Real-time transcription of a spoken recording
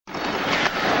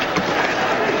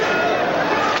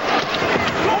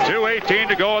1:18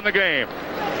 to go in the game.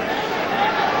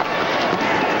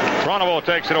 Pronovo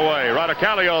takes it away.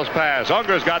 Radicalio's pass.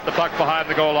 Unger's got the puck behind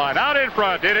the goal line. Out in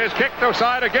front. It is kicked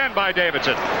aside again by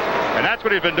Davidson. And that's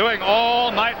what he's been doing all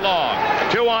night long.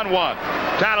 2-on-1.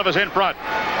 Talavas in front.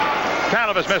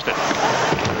 Talavas missed it.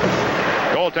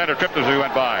 Goaltender tripped as we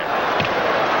went by.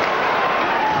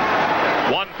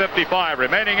 1:55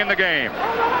 remaining in the game.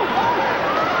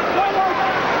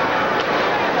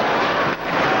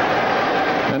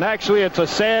 And actually, it's a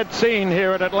sad scene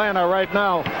here in Atlanta right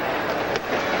now.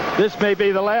 This may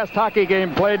be the last hockey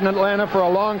game played in Atlanta for a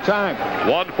long time.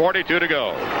 1:42 to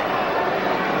go.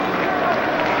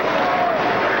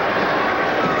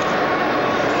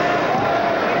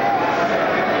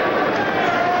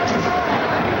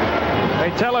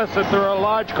 They tell us that there are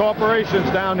large corporations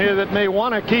down here that may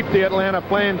want to keep the Atlanta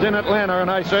Flames in Atlanta, and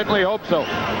I certainly hope so.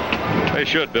 They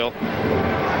should, Bill.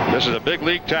 This is a big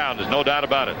league town. There's no doubt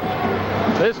about it.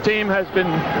 This team has been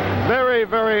very,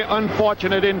 very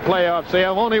unfortunate in playoffs. They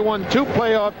have only won 2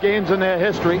 playoff games in their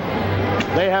history.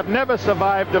 They have never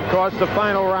survived, of course, the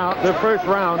final round, the first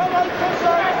round.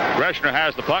 Greshner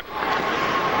has the puck.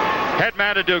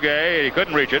 Headman to Duguay. He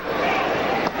couldn't reach it.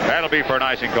 That'll be for an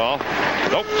icing call.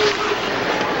 Nope.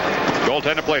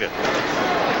 Goaltender played it.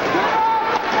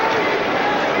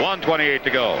 1:28 to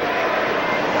go.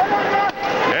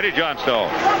 Eddie Johnstone.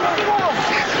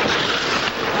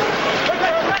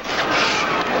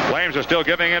 Flames are still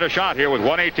giving it a shot here with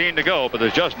 1:18 to go, but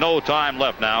there's just no time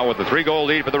left now with the 3-goal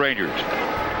lead for the Rangers.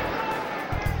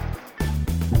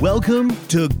 Welcome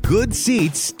to Good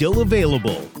Seats Still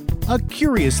Available, a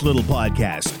curious little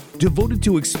podcast devoted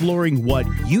to exploring what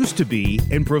used to be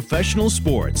in professional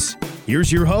sports.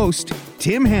 Here's your host,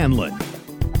 Tim Hanlon.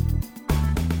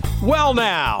 Well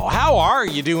now, how are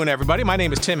you doing, everybody? My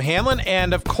name is Tim Hanlon,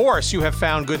 and of course you have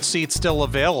found Good Seats Still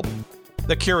Available,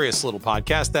 the curious little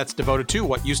podcast that's devoted to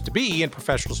what used to be in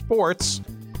professional sports.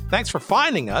 Thanks for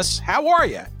finding us. How are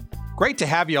you? Great to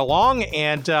have you along,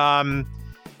 and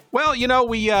well, you know,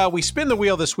 we spin the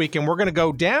wheel this week, and we're going to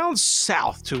go down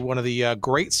south to one of the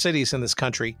great cities in this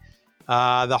country,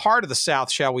 the heart of the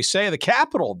South, shall we say, the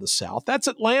capital of the South. That's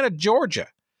Atlanta, Georgia,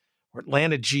 or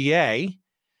Atlanta, GA,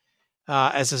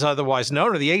 as is otherwise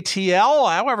known, or the ATL,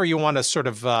 however you want to sort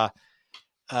of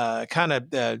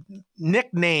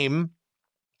nickname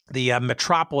the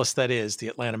metropolis that is the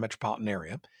Atlanta metropolitan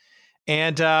area.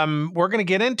 And we're going to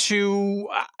get into,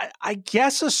 I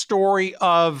guess, a story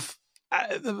of,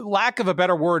 the lack of a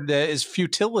better word, is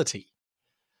futility,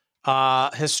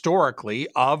 historically,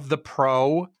 of the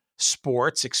pro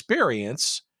sports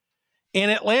experience in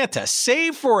Atlanta.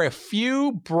 Save for a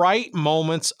few bright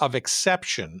moments of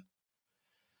exception,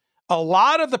 a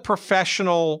lot of the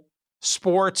professional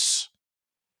sports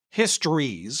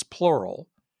histories, plural,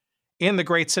 in the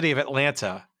great city of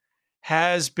Atlanta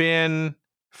has been,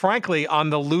 frankly, on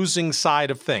the losing side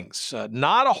of things.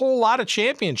 Not a whole lot of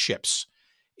championships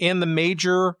in the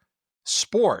major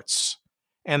sports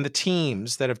and the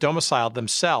teams that have domiciled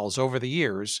themselves over the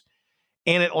years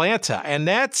in Atlanta. And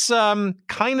that's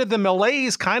kind of the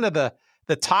malaise, kind of the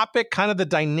topic, kind of the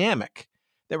dynamic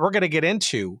that we're going to get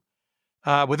into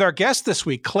with our guest this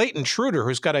week, Clayton Truder,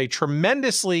 who's got a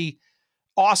tremendously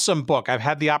awesome book. I've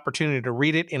had the opportunity to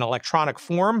read it in electronic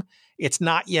form. It's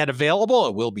not yet available.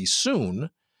 It will be soon.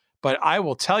 But I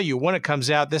will tell you, when it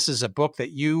comes out, this is a book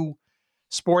that you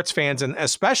sports fans, and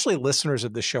especially listeners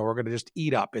of the show, are going to just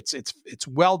eat up. It's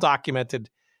well documented.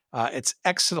 It's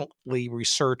excellently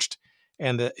researched,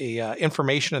 and the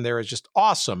information in there is just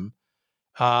awesome.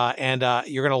 And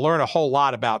you're going to learn a whole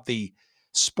lot about the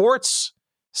sports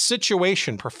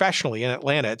situation professionally in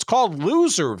Atlanta. It's called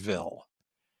Loserville: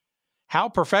 How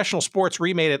Professional Sports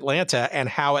Remade Atlanta and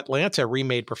How Atlanta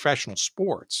Remade Professional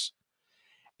Sports.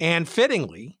 And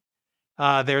fittingly,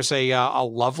 there's a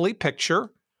lovely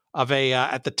picture of a,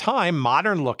 at the time,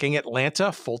 modern-looking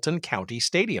Atlanta Fulton County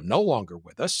Stadium, no longer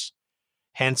with us.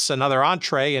 Hence, another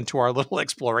entree into our little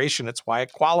exploration. It's why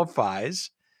it qualifies.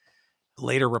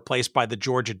 Later replaced by the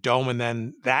Georgia Dome, and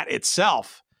then that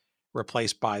itself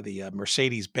replaced by the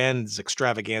Mercedes-Benz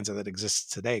extravaganza that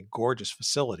exists today. Gorgeous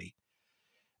facility.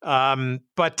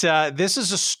 But this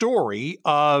is a story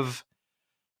of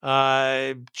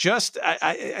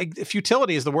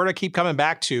futility is the word I keep coming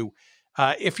back to.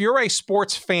 If you're a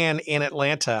sports fan in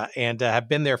Atlanta and have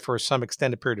been there for some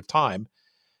extended period of time,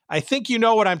 I think you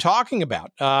know what I'm talking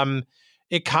about.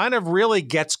 It kind of really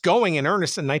gets going in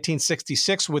earnest in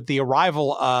 1966 with the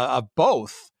arrival of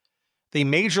both the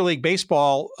Major League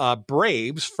Baseball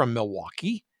Braves from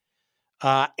Milwaukee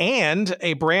and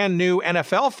a brand new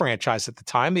NFL franchise at the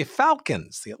time, the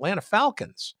Falcons, the Atlanta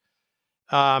Falcons.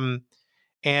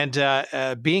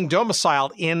 and being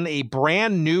domiciled in a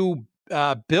brand new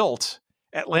built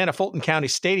Atlanta Fulton County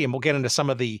Stadium. We'll get into some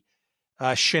of the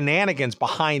shenanigans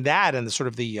behind that and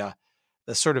the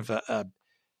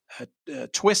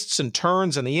twists and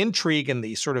turns and the intrigue and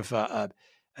the sort of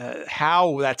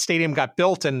how that stadium got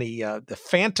built and the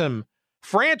phantom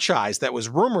franchise that was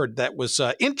rumored that was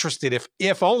interested,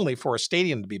 if only for a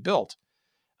stadium to be built.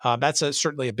 That's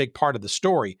certainly a big part of the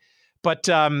story. But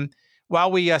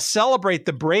while we celebrate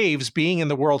the Braves being in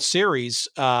the World Series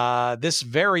this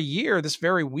very year, this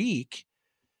very week,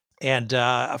 and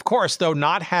of course, though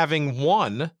not having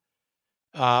won,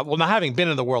 not having been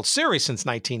in the World Series since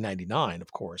 1999,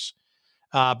 of course,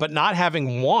 but not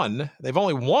having won, they've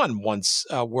only won once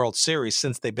World Series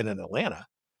since they've been in Atlanta.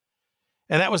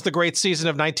 And that was the great season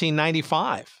of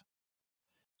 1995.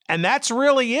 And that's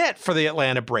really it for the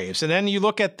Atlanta Braves. And then you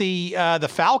look at the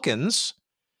Falcons,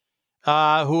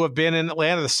 who have been in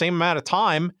Atlanta the same amount of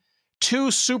time,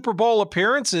 2 Super Bowl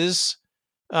appearances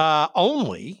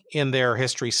only in their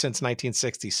history since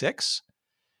 1966,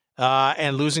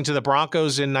 and losing to the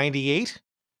Broncos in 98,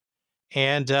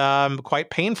 and quite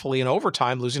painfully in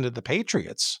overtime losing to the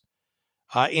Patriots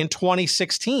in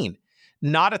 2016.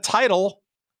 Not a title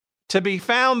to be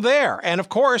found there. And of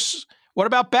course, what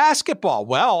about basketball?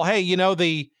 Well, hey,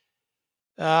 the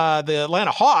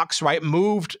Atlanta Hawks, right,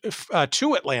 moved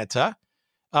to Atlanta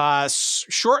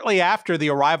shortly after the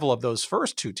arrival of those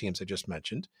first 2 teams I just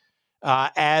mentioned,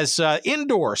 as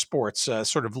indoor sports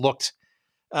sort of looked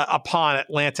upon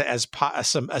Atlanta as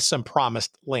some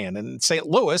promised land. And St.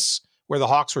 Louis, where the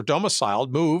Hawks were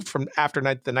domiciled, moved from after the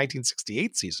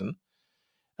 1968 season.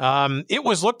 It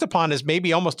was looked upon as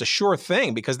maybe almost a sure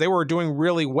thing because they were doing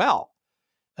really well.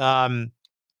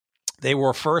 They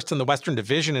were first in the Western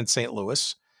Division in St.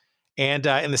 Louis. And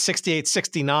in the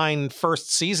 68-69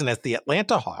 first season as the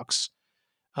Atlanta Hawks,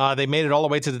 they made it all the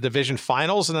way to the division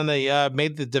finals, and then they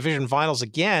made the division finals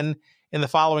again in the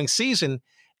following season.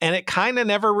 And it kind of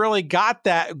never really got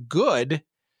that good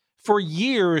for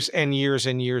years and years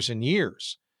and years and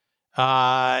years.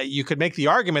 You could make the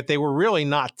argument they were really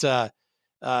not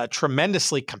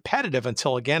tremendously competitive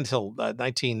until the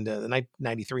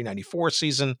 93-94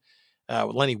 season,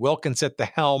 with Lenny Wilkens at the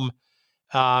helm.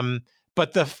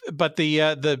 But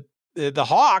the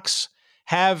Hawks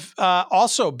have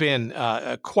also been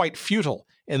quite futile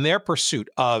in their pursuit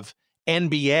of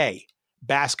NBA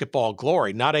basketball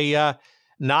glory. Not a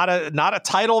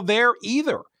title there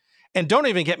either. And don't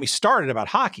even get me started about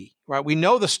hockey. Right? We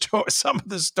know some of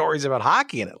the stories about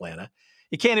hockey in Atlanta.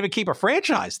 You can't even keep a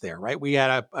franchise there, right? We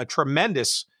had a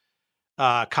tremendous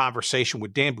conversation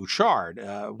with Dan Bouchard,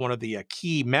 one of the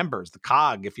key members, the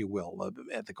cog, if you will,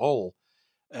 at the goal,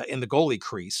 in the goalie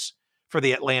crease for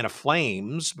the Atlanta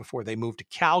Flames before they moved to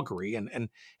Calgary. And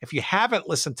if you haven't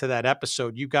listened to that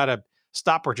episode, you've got to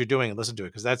stop what you're doing and listen to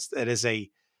it, because that is a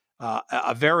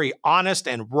very honest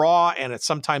and raw and it's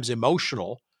sometimes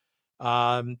emotional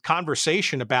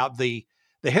conversation about the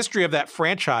history of that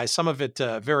franchise. Some of it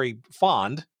very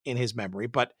fond in his memory,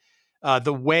 but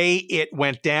the way it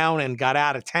went down and got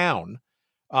out of town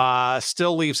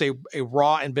still leaves a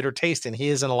raw and bitter taste in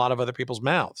his and a lot of other people's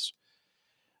mouths.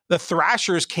 The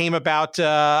Thrashers came about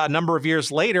a number of years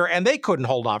later, and they couldn't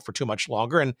hold on for too much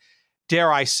longer. And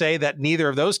dare I say that neither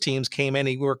of those teams came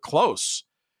anywhere close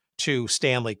to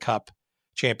Stanley Cup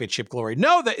championship glory.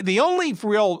 No, the only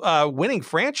real winning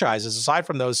franchises, aside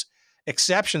from those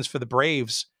exceptions for the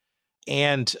Braves,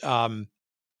 and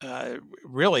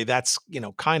really that's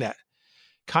kind of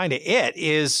it,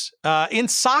 is in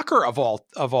soccer of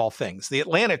all things. The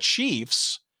Atlanta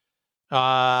Chiefs,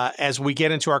 as we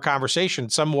get into our conversation,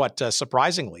 somewhat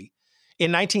surprisingly,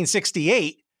 in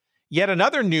 1968, yet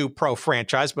another new pro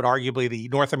franchise, but arguably the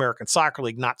North American Soccer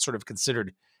League, not sort of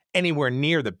considered anywhere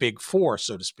near the Big Four,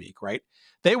 so to speak, right?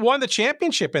 They won the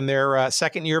championship in their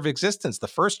second year of existence, the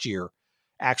first year,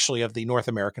 actually, of the North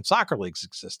American Soccer League's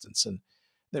existence. And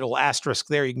little asterisk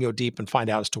there, you can go deep and find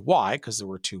out as to why, because there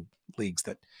were 2 leagues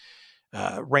that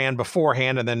ran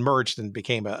beforehand and then merged and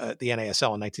became the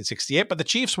NASL in 1968. But the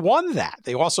Chiefs won that.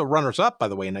 They were also runners-up, by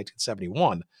the way, in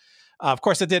 1971. Of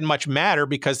course, that didn't much matter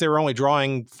because they were only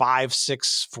drawing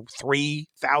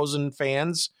 3,000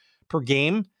 fans per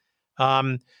game.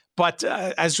 But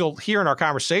as you'll hear in our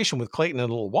conversation with Clayton in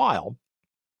a little while,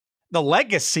 the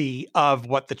legacy of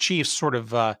what the Chiefs sort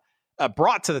of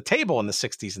brought to the table in the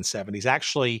 60s and 70s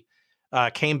actually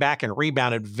came back and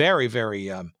rebounded very, very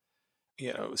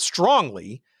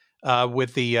strongly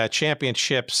with the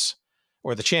championships,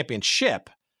 or the championship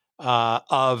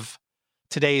of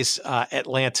today's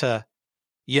Atlanta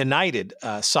United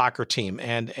soccer team,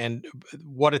 and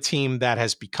what a team that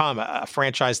has become, a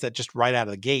franchise that just right out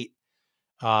of the gate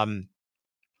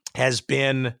has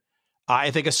been,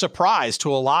 I think, a surprise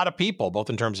to a lot of people, both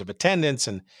in terms of attendance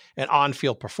and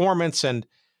on-field performance, and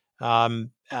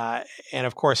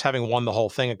of course having won the whole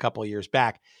thing a couple of years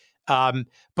back.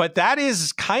 But that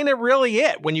is kind of really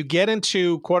it when you get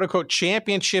into quote unquote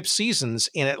championship seasons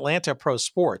in Atlanta pro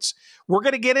sports. We're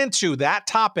going to get into that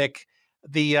topic,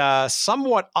 the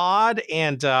somewhat odd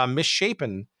and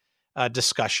misshapen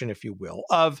discussion, if you will,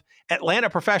 of Atlanta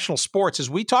professional sports as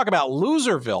we talk about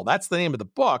Loserville. That's the name of the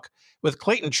book, with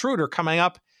Clayton Truder coming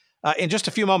up in just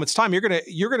a few moments' time. You're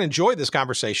gonna enjoy this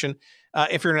conversation.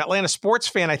 If you're an Atlanta sports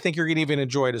fan, I think you're gonna even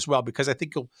enjoy it as well, because I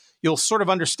think you'll sort of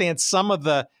understand some of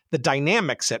the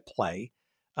dynamics at play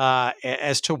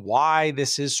as to why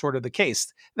this is sort of the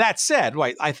case. That said,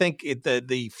 right, I think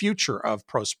the future of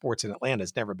pro sports in Atlanta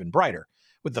has never been brighter,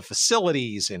 with the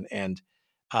facilities and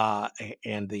the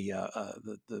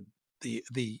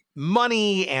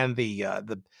money and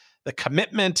the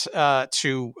commitment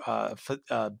to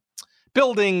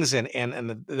buildings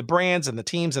and the brands and the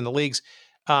teams and the leagues.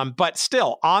 But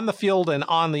still, on the field and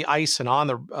on the ice and on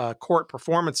the court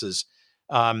performances,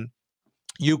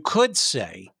 you could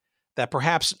say that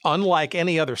perhaps unlike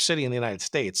any other city in the United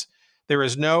States, there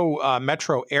is no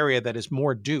metro area that is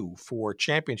more due for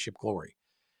championship glory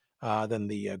than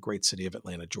the great city of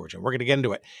Atlanta, Georgia. We're going to get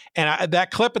into it. And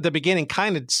that clip at the beginning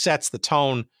kind of sets the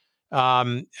tone.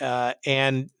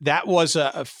 And that was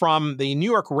from the New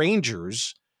York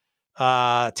Rangers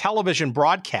television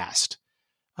broadcast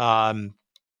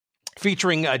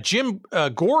featuring Jim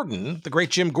Gordon, the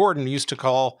great Jim Gordon, used to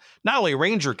call not only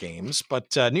Ranger games,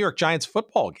 but New York Giants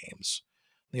football games,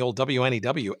 the old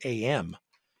WNEW AM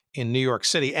in New York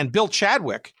City, and Bill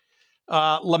Chadwick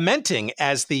lamenting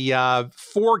as the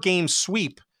 4-game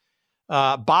sweep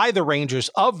by the Rangers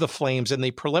of the Flames in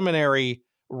the preliminary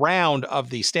round of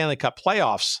the Stanley Cup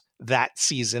playoffs that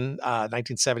season,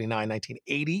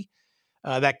 1979-1980.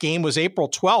 That game was April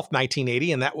 12th,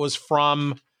 1980, and that was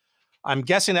from, I'm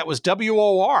guessing that was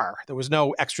WOR. There was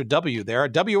no extra W there.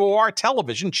 WOR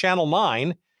Television, Channel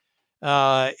 9,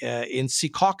 in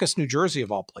Secaucus, New Jersey,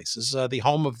 of all places, the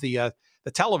home of the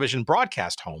television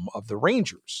broadcast home of the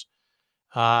Rangers.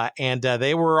 And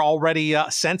they were already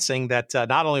sensing that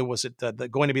not only was it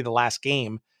going to be the last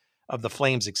game of the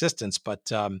Flames' existence,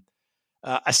 but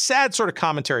a sad sort of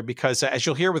commentary, because as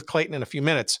you'll hear with Clayton in a few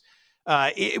minutes,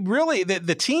 it really,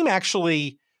 the team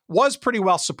actually was pretty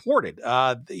well supported.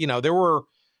 There were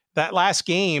that last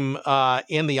game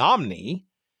in the Omni,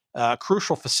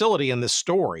 crucial facility in this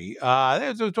story.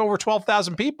 There was over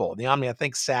 12,000 people. The Omni, I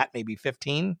think, sat maybe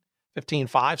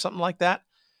 15,500, something like that.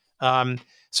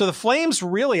 So the Flames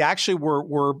really actually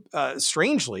were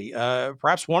strangely,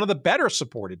 perhaps one of the better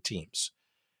supported teams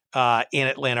in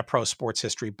Atlanta pro sports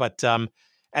history. But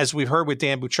as we've heard with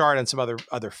Dan Bouchard and some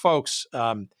other folks,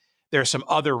 there are some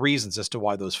other reasons as to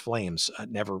why those Flames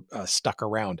never stuck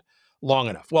around long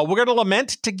enough. Well, we're going to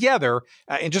lament together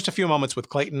in just a few moments with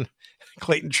Clayton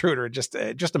Truder, just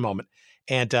a moment,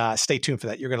 and stay tuned for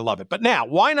that. You're going to love it. But now,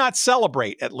 why not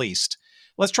celebrate at least?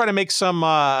 Let's try to make some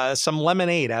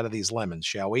lemonade out of these lemons,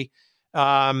 shall we?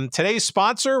 Today's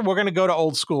sponsor, we're going to go to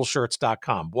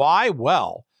oldschoolshirts.com. Why?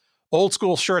 Well,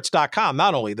 oldschoolshirts.com,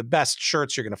 not only the best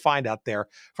shirts you're going to find out there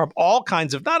from all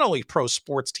kinds of not only pro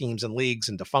sports teams and leagues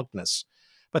and defunctness,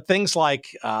 but things like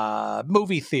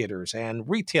movie theaters and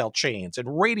retail chains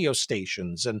and radio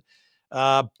stations and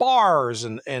bars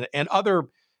and other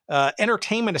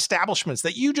entertainment establishments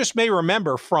that you just may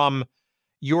remember from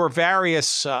your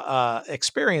various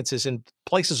experiences in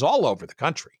places all over the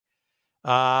country,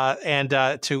 and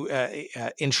to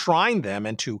enshrine them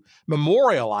and to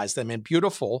memorialize them in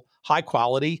beautiful,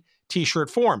 high-quality T-shirt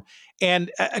form.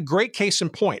 And a great case in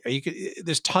point,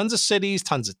 there's tons of cities,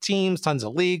 tons of teams, tons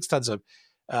of leagues, tons of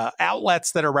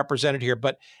outlets that are represented here.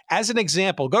 But as an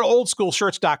example, go to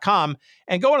oldschoolshirts.com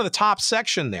and go into the top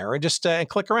section there and just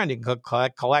click around. You can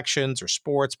click collections or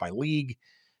sports by league.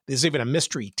 There's even a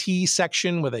mystery tee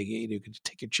section where you can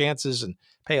take your chances and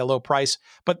pay a low price.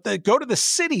 But go to the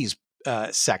cities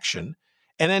section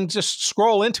and then just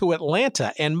scroll into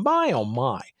Atlanta. And my, oh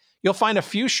my, you'll find a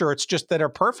few shirts just that are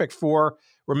perfect for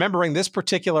remembering this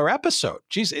particular episode.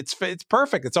 Geez, it's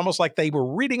perfect. It's almost like they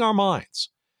were reading our minds.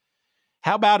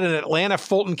 How about an Atlanta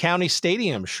Fulton County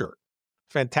Stadium shirt?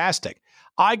 Fantastic.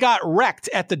 I got wrecked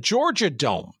at the Georgia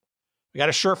Dome. We got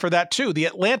a shirt for that too. The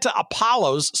Atlanta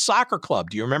Apollos Soccer Club.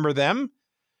 Do you remember them?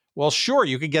 Well, sure.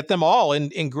 You could get them all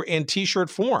in T-shirt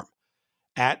form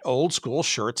at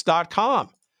oldschoolshirts.com.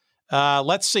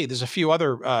 Let's see. There's a few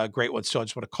other great ones, so I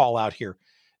just want to call out here.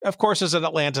 of course, there's an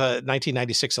Atlanta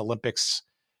 1996 Olympics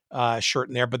shirt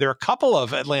in there, but there are a couple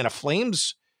of Atlanta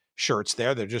Flames shirts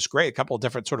there. They're just great. A couple of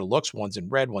different sort of looks. One's in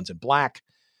red, one's in black.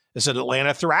 There's an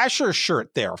Atlanta Thrashers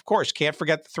shirt there. Of course, can't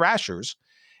forget the Thrashers.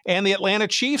 And the Atlanta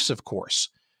Chiefs, of course,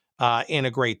 in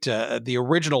a great, the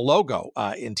original logo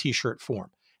in T-shirt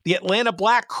form. The Atlanta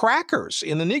Black Crackers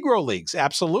in the Negro Leagues,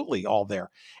 absolutely all there.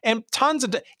 And tons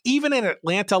of, even an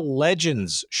Atlanta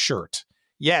Legends shirt.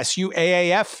 Yes, you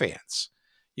AAF fans,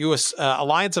 you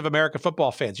Alliance of American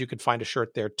Football fans, you could find a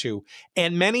shirt there too.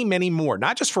 And many, many more,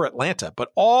 not just for Atlanta,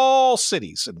 but all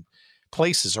cities and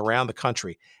places around the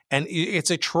country. And it's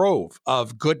a trove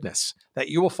of goodness that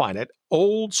you will find at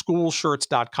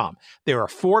oldschoolshirts.com. They're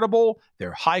affordable,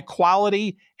 they're high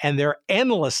quality, and they're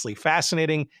endlessly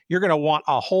fascinating. You're going to want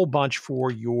a whole bunch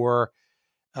for your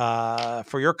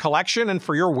collection and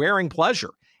for your wearing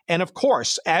pleasure. And of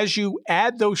course, as you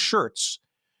add those shirts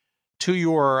to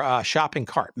your shopping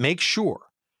cart, make sure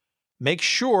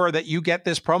that you get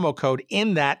this promo code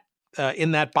in that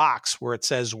box where it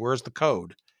says, "Where's the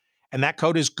code?" And that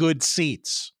code is Good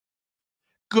Seats.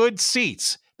 Good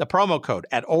Seats, the promo code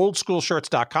at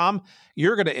oldschoolshirts.com.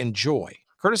 You're going to enjoy,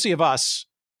 courtesy of us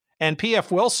and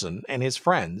P.F. Wilson and his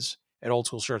friends at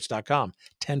oldschoolshirts.com,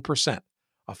 10%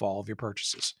 off all of your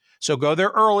purchases. So go there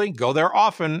early, go there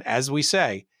often, as we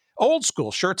say.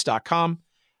 Oldschoolshirts.com.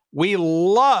 We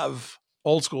love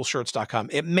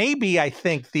oldschoolshirts.com. It may be, I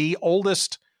think, the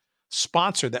oldest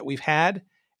sponsor that we've had,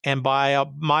 and by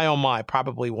my oh my,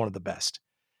 probably one of the best.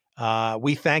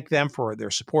 We thank them for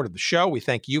their support of the show. We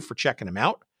thank you for checking them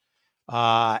out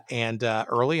and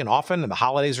early and often, and the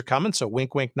holidays are coming, so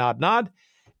wink, wink, nod, nod.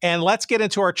 And let's get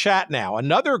into our chat now.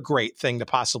 Another great thing to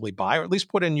possibly buy, or at least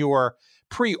put in your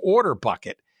pre-order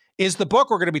bucket, is the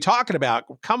book we're going to be talking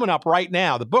about coming up right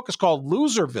now. The book is called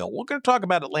Loserville. We're going to talk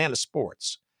about Atlanta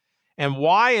sports and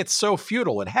why it's so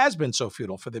futile. It has been so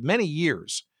futile for the many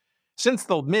years since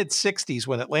the mid-'60s,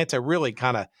 when Atlanta really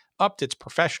kind of upped its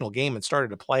professional game and started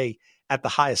to play at the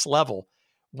highest level.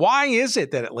 Why is it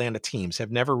that Atlanta teams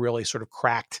have never really sort of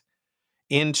cracked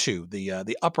into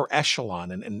the upper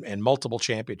echelon and multiple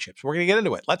championships? We're going to get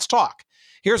into it. Let's talk.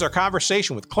 Here's our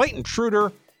conversation with Clayton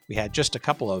Truder we had just a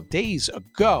couple of days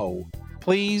ago.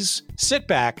 Please sit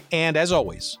back and, as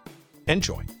always,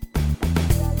 enjoy.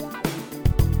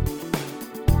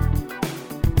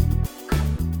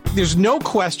 There's no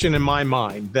question in my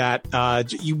mind that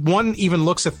one even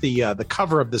looks at the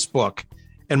cover of this book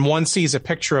and one sees a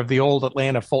picture of the old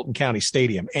Atlanta Fulton County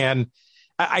Stadium. And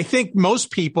I think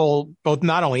most people, both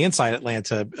not only inside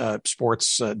Atlanta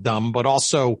sports dumb, but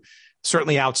also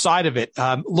certainly outside of it,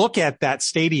 look at that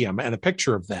stadium and a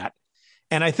picture of that.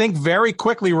 And I think very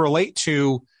quickly relate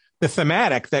to the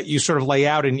thematic that you sort of lay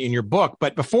out in your book.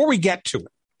 But before we get to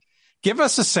it, give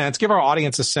our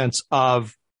audience a sense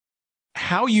of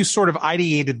how you sort of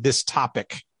ideated this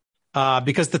topic,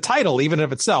 because the title, even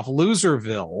of itself,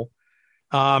 Loserville,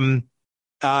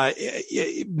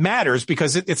 it matters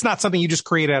because it's not something you just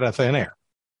create out of thin air.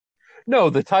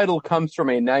 No, the title comes from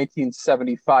a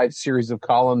 1975 series of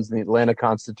columns in the Atlanta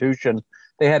Constitution.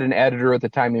 They had an editor at the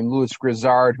time named Louis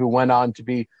Grizzard, who went on to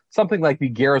be something like the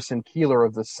Garrison Keillor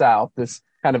of the South, this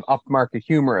kind of upmarket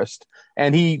humorist.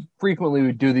 And he frequently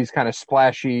would do these kind of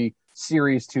splashy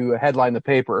series to headline the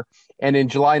paper. And in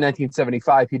July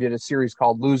 1975, he did a series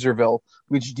called Loserville,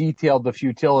 which detailed the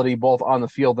futility both on the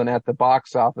field and at the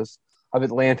box office of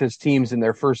Atlanta's teams in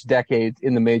their first decade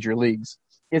in the major leagues.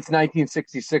 It's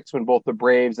 1966 when both the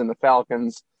Braves and the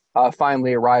Falcons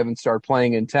finally arrive and start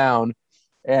playing in town.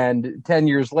 And 10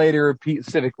 years later,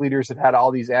 civic leaders have had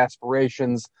all these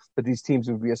aspirations that these teams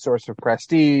would be a source of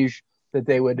prestige, that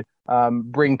they would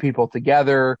bring people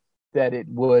together, that it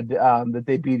would that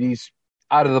they'd be these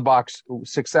out-of-the-box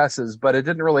successes, but it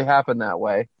didn't really happen that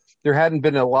way. There hadn't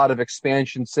been a lot of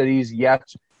expansion cities yet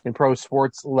in pro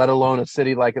sports, let alone a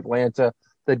city like Atlanta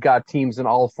that got teams in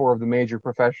all four of the major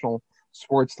professional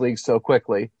sports leagues so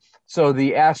quickly. So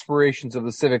the aspirations of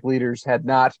the civic leaders had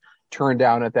not turned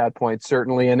down at that point,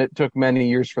 certainly, and it took many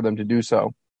years for them to do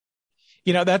so.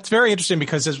 You know, that's very interesting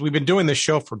because as we've been doing this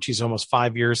show for, almost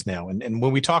 5 years now, and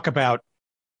when we talk about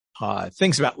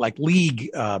things about like league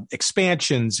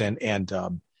expansions and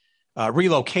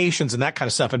relocations and that kind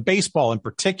of stuff, and baseball in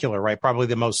particular, right? Probably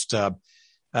the most,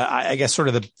 I guess, sort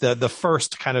of the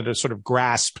first kind of to sort of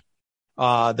grasp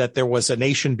that there was a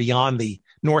nation beyond the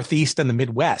Northeast and the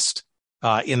Midwest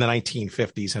in the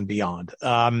 1950s and beyond.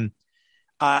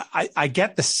 I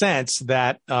get the sense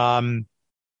that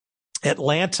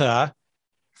Atlanta,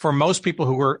 for most people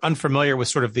who were unfamiliar with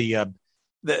sort of the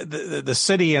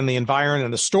city and the environment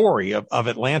and the story of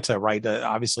Atlanta, right?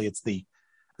 Obviously, it's the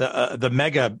the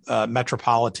mega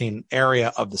metropolitan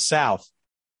area of the South.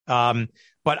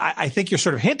 But I think you're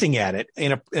sort of hinting at it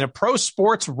in a pro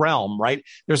sports realm, right?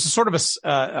 There's a sort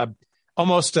of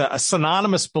almost a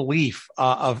synonymous belief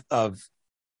of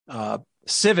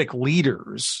civic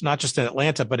leaders, not just in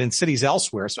Atlanta, but in cities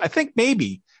elsewhere. So I think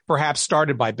maybe perhaps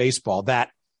started by baseball,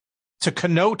 that to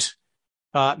connote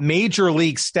major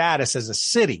league status as a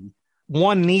city,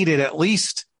 one needed at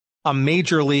least a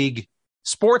major league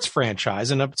sports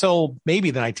franchise. And until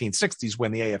maybe the 1960s,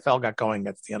 when the AFL got going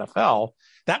against the NFL,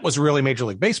 that was really Major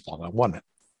League Baseball, wasn't it?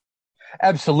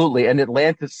 Absolutely. And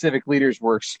Atlanta's civic leaders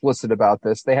were explicit about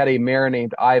this. They had a mayor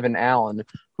named Ivan Allen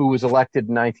who was elected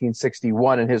in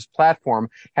 1961, and his platform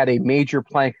had a major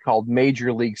plank called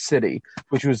Major League City,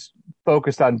 which was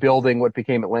focused on building what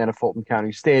became Atlanta Fulton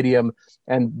County Stadium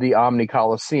and the Omni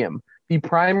Coliseum. The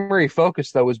primary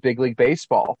focus, though, was big league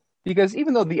baseball, because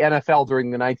even though the NFL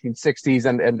during the 1960s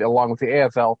and along with the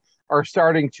AFL are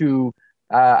starting to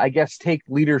take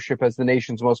leadership as the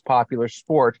nation's most popular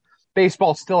sport,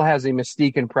 baseball still has a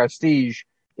mystique and prestige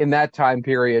in that time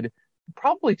period,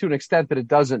 probably to an extent that it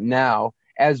doesn't now,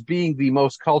 as being the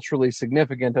most culturally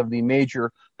significant of the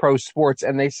major pro sports.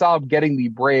 And they saw getting the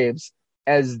Braves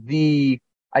as the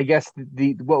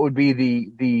what would be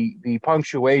the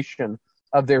punctuation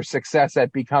of their success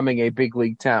at becoming a big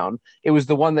league town. It was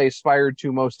the one they aspired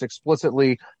to most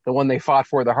explicitly, the one they fought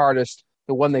for the hardest,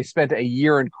 the one they spent a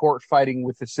year in court fighting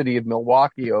with the city of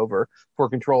Milwaukee over for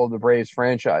control of the Braves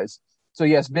franchise. So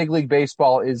yes, big league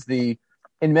baseball is in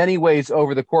many ways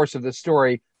over the course of the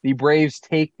story, the Braves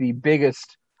take the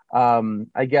biggest,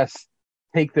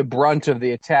 take the brunt of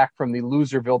the attack from the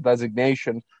Loserville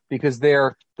designation, because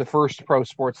they're the first pro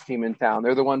sports team in town.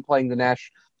 They're the one playing the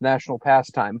national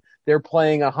pastime. They're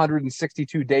playing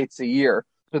 162 dates a year.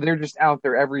 So they're just out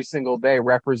there every single day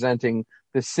representing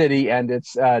the city and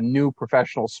its new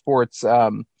professional sports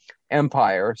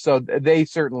empire. So they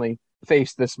certainly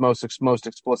faced this most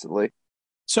explicitly.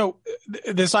 So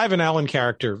this Ivan Allen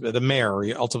character, the mayor,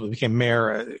 he ultimately became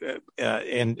mayor,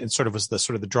 and sort of was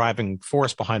the driving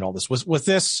force behind all this. Was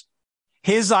this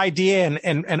his idea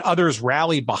and others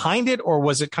rallied behind it, or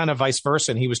was it kind of vice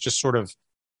versa, and he was just sort of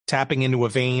tapping into a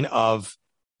vein of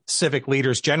civic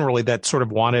leaders generally that sort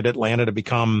of wanted Atlanta to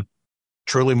become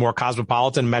truly more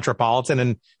cosmopolitan, metropolitan,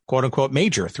 and quote unquote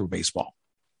major through baseball?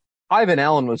 Ivan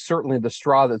Allen was certainly the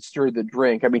straw that stirred the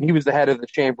drink. I mean, he was the head of the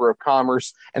Chamber of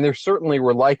Commerce, and there certainly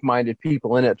were like-minded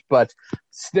people in it, but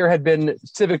there had been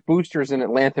civic boosters in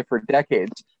Atlanta for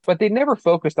decades, but they never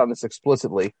focused on this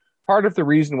explicitly. Part of the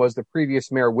reason was the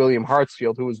previous mayor, William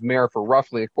Hartsfield, who was mayor for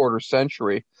roughly a quarter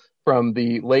century from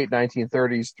the late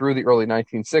 1930s through the early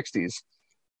 1960s,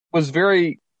 was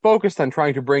very focused on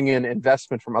trying to bring in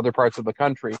investment from other parts of the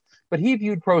country, but he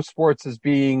viewed pro sports as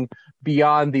being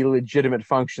beyond the legitimate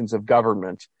functions of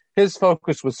government. His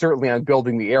focus was certainly on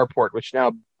building the airport, which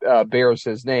now bears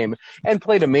his name, and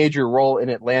played a major role in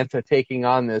Atlanta taking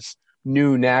on this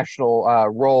new national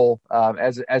role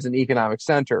as an economic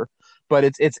center. But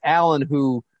it's Allen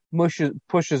who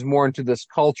pushes more into this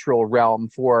cultural realm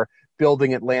for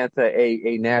building Atlanta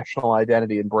a national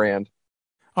identity and brand.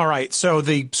 All right. So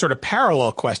the sort of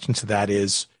parallel question to that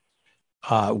is,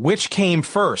 which came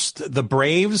first, the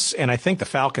Braves, and I think the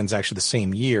Falcons actually the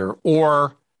same year,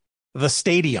 or the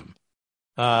stadium?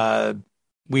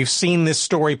 We've seen this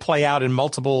story play out in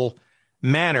multiple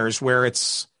manners where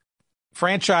its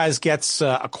franchise gets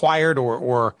acquired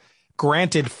or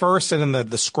granted first, and then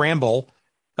the scramble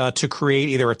to create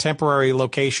either a temporary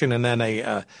location and then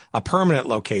a permanent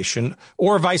location,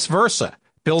 or vice versa,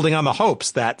 building on the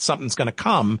hopes that something's going to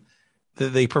come,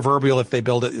 the proverbial, if they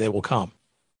build it, they will come.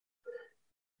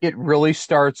 It really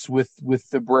starts with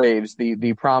the Braves,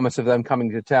 the promise of them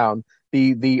coming to town.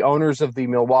 The owners of the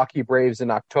Milwaukee Braves in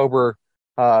October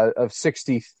of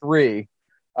 63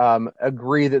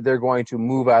 agree that they're going to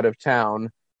move out of town,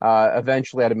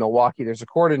 eventually out of Milwaukee. There's a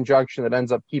court injunction that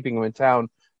ends up keeping them in town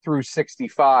through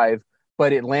 65.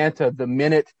 But Atlanta, the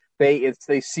minute they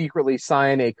secretly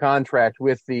sign a contract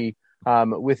with the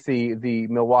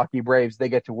Milwaukee Braves, they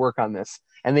get to work on this.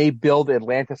 And they build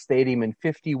Atlanta Stadium in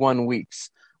 51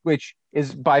 weeks, which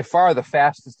is by far the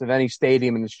fastest of any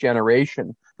stadium in this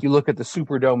generation. You look at the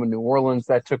Superdome in New Orleans,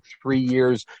 that took 3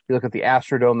 years. You look at the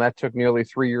Astrodome, that took nearly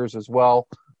 3 years as well.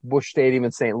 Busch Stadium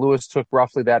in St. Louis took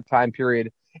roughly that time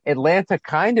period. Atlanta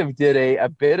kind of did a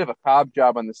bit of a cob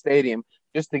job on the stadium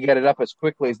just to get it up as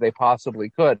quickly as they possibly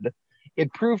could.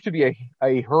 It proved to be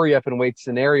a hurry up and wait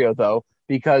scenario, though,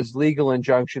 because legal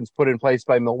injunctions put in place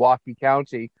by Milwaukee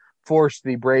County forced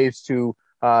the Braves to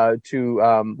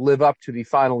live up to the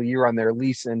final year on their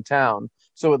lease in town.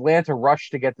 So Atlanta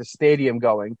rushed to get the stadium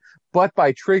going. But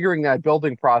by triggering that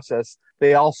building process,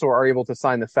 they also are able to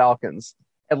sign the Falcons.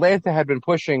 Atlanta had been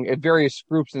pushing, various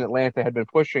groups in Atlanta had been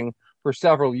pushing for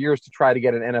several years to try to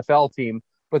get an NFL team,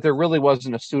 but there really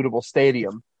wasn't a suitable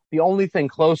stadium. The only thing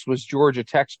close was Georgia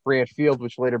Tech's Grant Field,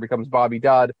 which later becomes Bobby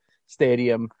Dodd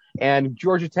Stadium. And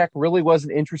Georgia Tech really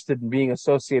wasn't interested in being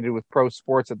associated with pro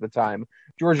sports at the time.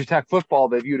 Georgia Tech football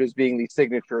they viewed as being the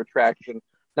signature attraction,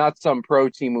 not some pro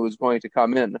team who was going to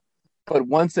come in. But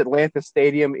once Atlanta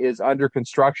Stadium is under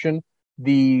construction,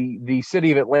 the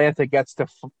city of Atlanta gets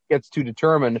to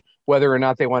determine whether or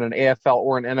not they want an AFL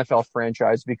or an NFL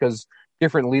franchise, because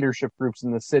different leadership groups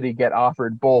in the city get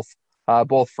offered both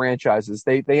franchises.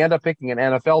 They end up picking an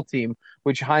NFL team,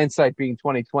 which hindsight being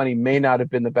 2020 may not have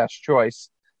been the best choice,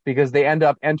 because they end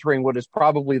up entering what is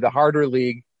probably the harder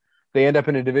league. They end up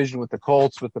in a division with the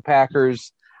Colts, with the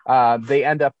Packers. They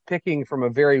end up picking from a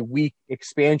very weak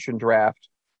expansion draft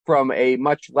from a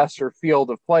much lesser field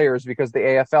of players, because the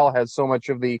AFL has so much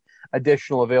of the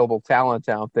additional available talent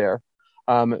out there.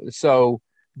 So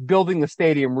building the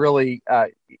stadium really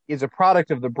is a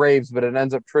product of the Braves, but it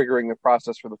ends up triggering the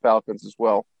process for the Falcons as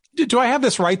well. Do I have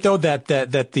this right, though, that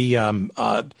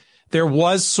the there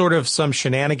was sort of some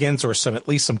shenanigans, or at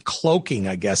least some cloaking,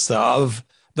 I guess, of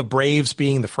the Braves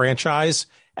being the franchise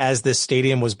as this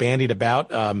stadium was bandied about?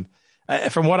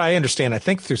 From what I understand, I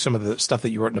think through some of the stuff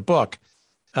that you wrote in the book,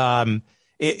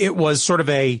 it was sort of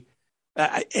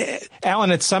Alan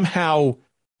had somehow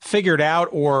figured out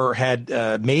or had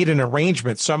made an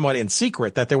arrangement somewhat in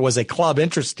secret that there was a club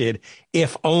interested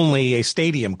if only a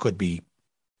stadium could be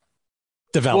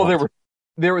developed. Well,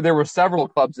 there were several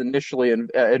clubs initially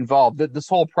involved. This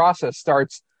whole process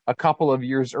starts a couple of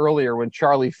years earlier when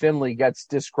Charlie Finley gets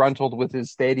disgruntled with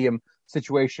his stadium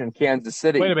situation in Kansas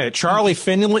City. Wait a minute, Charlie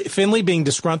Finley being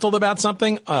disgruntled about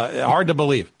something? Hard to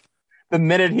believe. The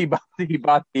minute he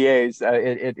bought the A's,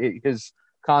 his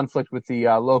conflict with the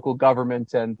local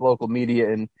government and local media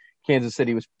in Kansas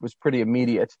City was pretty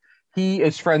immediate. He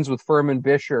is friends with Furman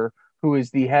Bisher, who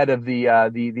is the head of the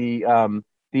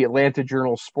Atlanta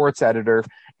Journal sports editor,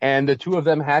 and the two of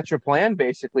them hatch a plan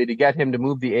basically to get him to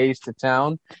move the A's to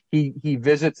town. He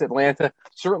visits Atlanta,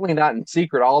 certainly not in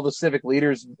secret. All the civic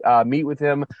leaders meet with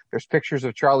him. There's pictures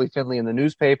of Charlie Finley in the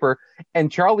newspaper,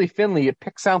 and Charlie Finley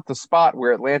picks out the spot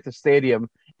where Atlanta Stadium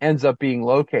ends up being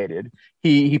located.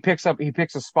 He picks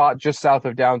a spot just south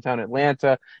of downtown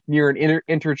Atlanta near an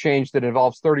interchange that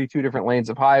involves 32 different lanes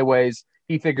of highways.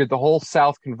 He figured the whole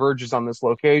South converges on this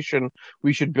location.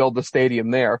 We should build the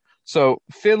stadium there. So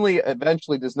Finley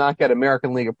eventually does not get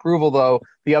American League approval, though.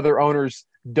 The other owners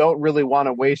don't really want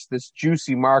to waste this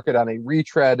juicy market on a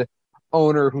retread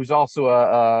owner who's also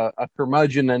a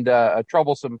curmudgeon and a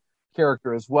troublesome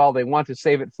character as well. They want to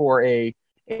save it for a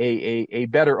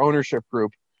better ownership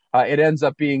group. It ends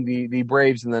up being the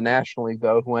Braves in the National League,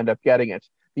 though, who end up getting it.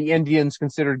 The Indians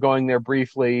considered going there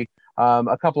briefly.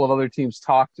 A couple of other teams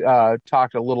talked a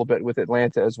little bit with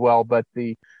Atlanta as well, but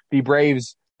the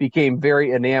Braves became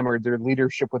very enamored, their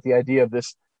leadership, with the idea of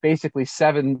this basically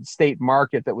 7-state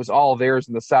market that was all theirs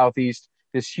in the Southeast,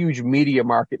 this huge media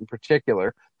market in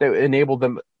particular that enabled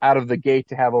them out of the gate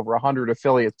to have over 100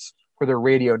 affiliates for their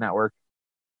radio network.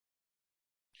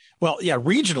 Well, yeah,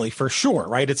 regionally for sure,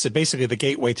 right? It's basically the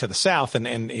gateway to the South,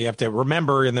 and you have to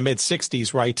remember in the mid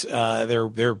 '60s, right?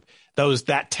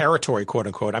 That territory, quote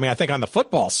unquote. I mean, I think on the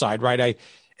football side, right?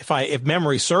 If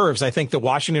memory serves, I think the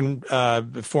Washington,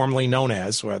 formerly known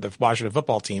as the Washington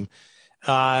football team,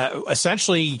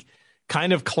 essentially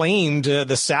kind of claimed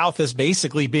the South as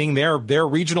basically being their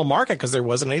regional market, because there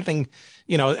wasn't anything,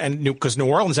 and because New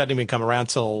Orleans hadn't even come around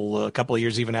till a couple of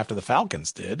years even after the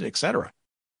Falcons did, et cetera.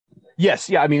 Yes,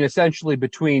 yeah. I mean, essentially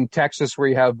between Texas, where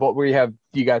you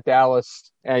got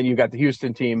Dallas and you got the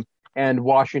Houston team, and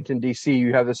Washington D.C.,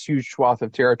 you have this huge swath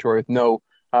of territory with no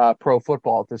pro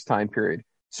football at this time period.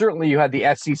 Certainly, you had the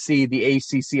SEC, the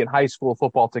ACC, and high school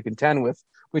football to contend with,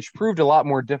 which proved a lot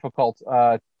more difficult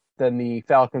than the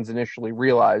Falcons initially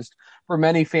realized. For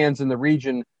many fans in the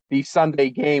region, the Sunday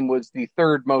game was the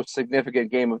third most significant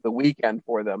game of the weekend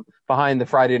for them, behind the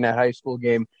Friday night high school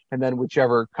game and then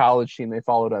whichever college team they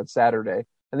followed on Saturday.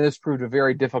 And this proved a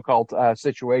very difficult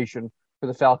situation for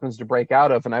the Falcons to break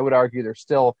out of. And I would argue they're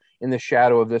still in the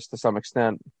shadow of this to some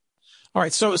extent. All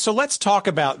right. So let's talk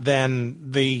about then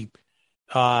the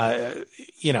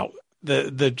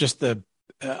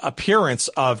appearance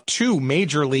of two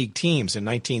major league teams in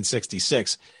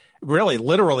 1966, really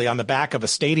literally on the back of a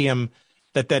stadium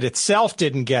that itself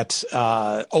didn't get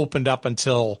opened up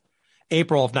until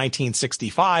April of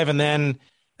 1965. And then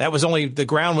the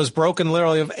ground was broken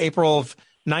literally of April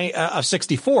of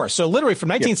 64. So literally from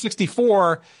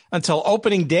 1964 until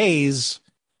opening days,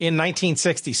 in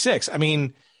 1966. I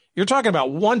mean, you're talking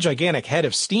about one gigantic head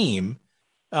of steam,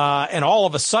 and all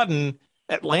of a sudden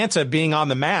Atlanta being on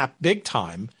the map big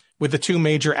time with the two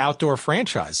major outdoor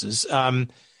franchises.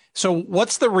 So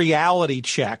what's the reality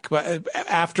check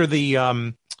after the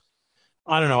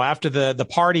after the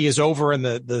party is over and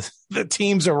the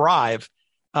teams arrive?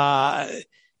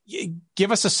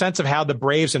 Give us a sense of how the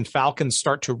Braves and Falcons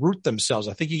start to root themselves.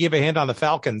 I think you gave a hint on the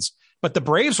Falcons, but the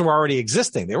Braves were already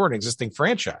existing. They were an existing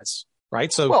franchise,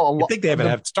 right? So I think they have a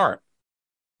head start.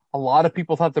 A lot of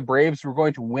people thought the Braves were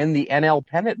going to win the NL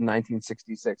pennant in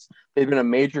 1966. They'd been a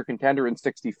major contender in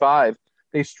 65.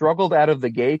 They struggled out of the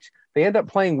gate. They end up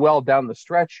playing well down the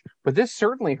stretch, but this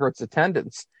certainly hurts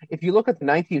attendance. If you look at the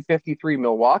 1953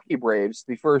 Milwaukee Braves,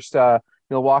 the first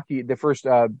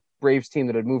Braves team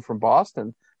that had moved from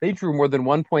Boston, they drew more than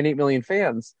 1.8 million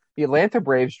fans. The Atlanta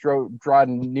Braves draw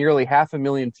nearly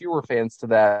 500,000 fewer fans to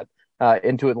that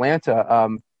into Atlanta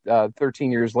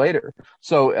 13 years later.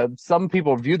 So some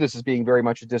people view this as being very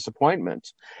much a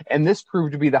disappointment. And this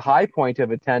proved to be the high point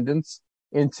of attendance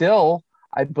until,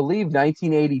 I believe,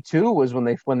 1982 was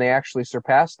when they actually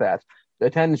surpassed that. The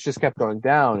attendance just kept going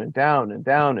down and down and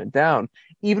down and down.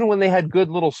 Even when they had good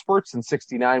little spurts in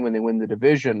 69 when they win the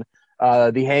division,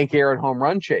 the Hank Aaron home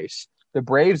run chase, the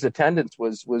Braves' attendance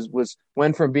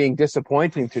went from being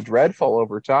disappointing to dreadful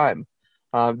over time.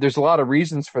 There's a lot of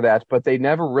reasons for that, but they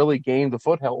never really gained the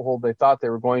foothold they thought they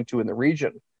were going to in the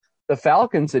region. The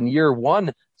Falcons in year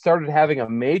one started having a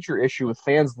major issue with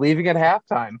fans leaving at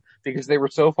halftime because they were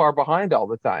so far behind all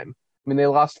the time. I mean, they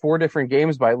lost 4 different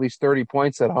games by at least 30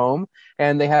 points at home,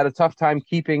 and they had a tough time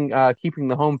keeping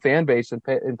the home fan base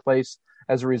in place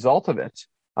as a result of it.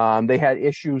 They had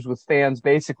issues with fans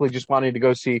basically just wanting to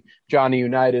go see Johnny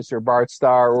Unitas or Bart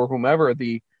Starr or whomever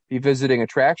the visiting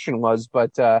attraction was.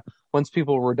 But once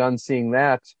people were done seeing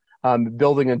that,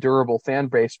 building a durable fan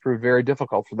base proved very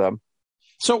difficult for them.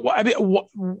 So, I mean,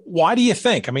 why do you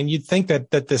think? I mean, you'd think that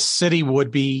the city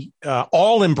would be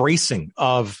all embracing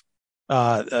of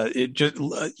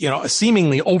a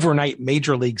seemingly overnight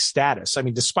major league status. I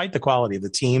mean, despite the quality of the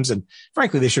teams, and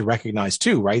frankly, they should recognize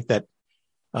too, right, that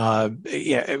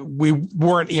we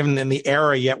weren't even in the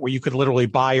era yet where you could literally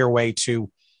buy your way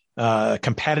to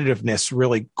competitiveness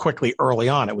really quickly early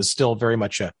on. It was still very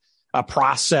much a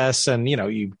process, and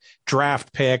you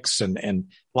draft picks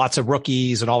and lots of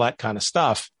rookies and all that kind of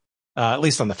stuff, at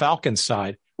least on the Falcons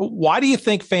side. Why do you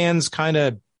think fans kind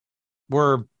of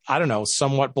were, I don't know,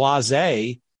 somewhat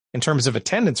blasé in terms of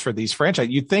attendance for these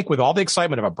franchises? You'd think with all the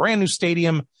excitement of a brand new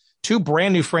stadium, 2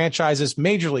 brand new franchises,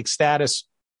 major league status,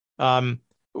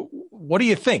 what do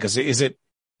you think? Is it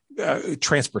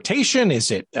transportation?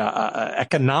 Is it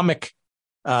economic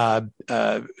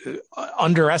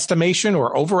underestimation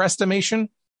or overestimation?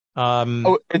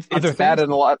 It's that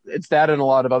and a lot. It's that and a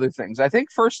lot of other things. I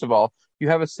think first of all, you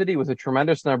have a city with a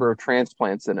tremendous number of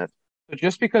transplants in it. So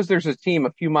just because there's a team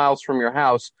a few miles from your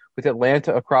house with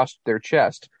Atlanta across their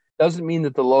chest doesn't mean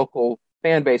that the local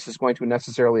fan base is going to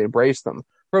necessarily embrace them.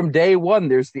 From day one,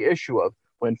 there's the issue of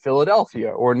when Philadelphia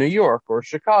or New York or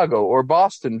Chicago or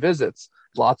Boston visits,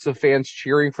 lots of fans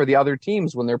cheering for the other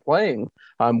teams when they're playing.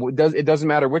 It doesn't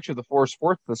matter which of the 4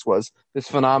 sports this was. This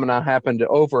phenomenon happened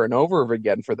over and over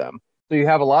again for them. So you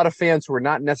have a lot of fans who are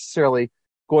not necessarily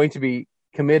going to be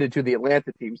committed to the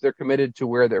Atlanta teams. They're committed to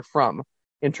where they're from.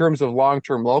 In terms of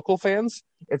long-term local fans,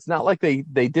 it's not like they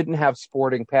didn't have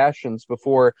sporting passions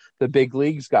before the big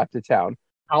leagues got to town.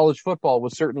 College football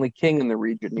was certainly king in the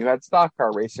region. You had stock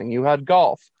car racing. You had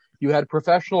golf. You had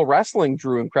professional wrestling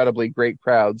drew incredibly great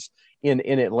crowds in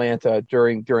Atlanta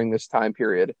during this time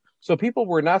period. So people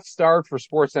were not starved for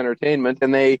sports entertainment,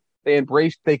 and they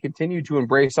continued to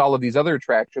embrace all of these other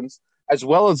attractions, as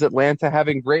well as Atlanta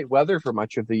having great weather for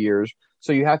much of the years.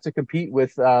 So you have to compete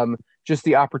with just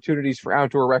the opportunities for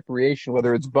outdoor recreation,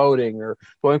 whether it's boating or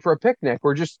going for a picnic,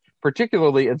 or just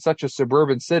particularly in such a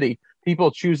suburban city, people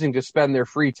choosing to spend their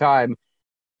free time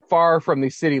far from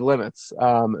the city limits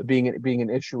being an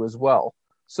issue as well.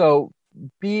 So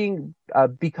becoming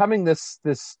this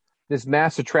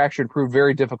mass attraction proved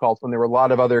very difficult when there were a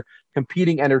lot of other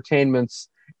competing entertainments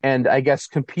and, I guess,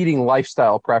 competing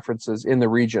lifestyle preferences in the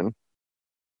region.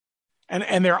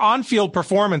 And their on-field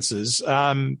performances,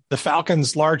 the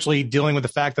Falcons largely dealing with the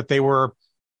fact that they were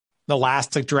the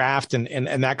last to draft and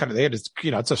that kind of, they had, it's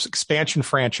an expansion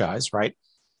franchise, right?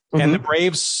 Mm-hmm. And the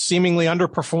Braves seemingly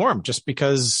underperformed just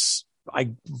because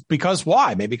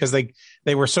why? Maybe because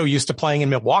they were so used to playing in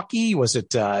Milwaukee. Was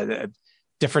it a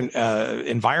different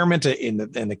environment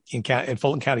in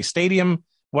Fulton County Stadium?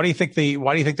 Why do you think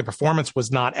the performance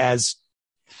was not as,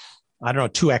 I don't know,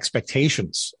 to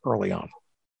expectations early on?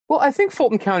 Well, I think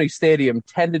Fulton County Stadium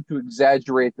tended to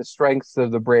exaggerate the strengths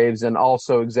of the Braves and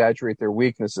also exaggerate their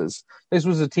weaknesses. This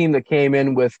was a team that came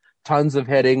in with tons of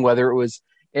hitting, whether it was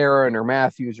Aaron or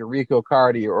Matthews or Rico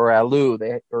Cardi or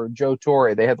Alou or Joe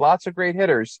Torre. They had lots of great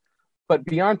hitters, but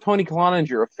beyond Tony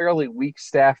Cloninger, a fairly weak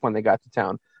staff when they got to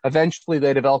town. Eventually,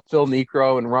 they developed Phil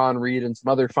Niekro and Ron Reed and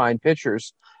some other fine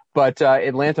pitchers, but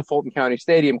Atlanta Fulton County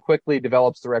Stadium quickly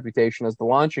develops the reputation as the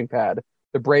launching pad.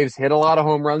 The Braves hit a lot of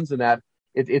home runs in that.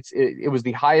 It was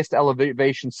the highest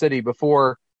elevation city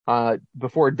before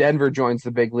Denver joins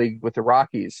the big league with the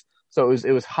Rockies. So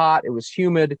it was hot, it was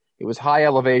humid, it was high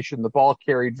elevation. The ball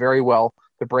carried very well.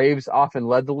 The Braves often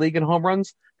led the league in home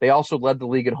runs. They also led the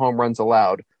league in home runs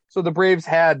allowed. So the Braves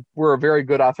were a very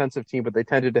good offensive team, but they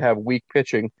tended to have weak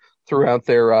pitching throughout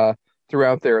their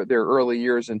early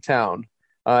years in town.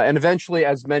 And eventually,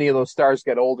 as many of those stars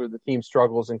get older, the team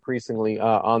struggles increasingly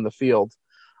on the field.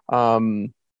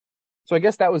 So I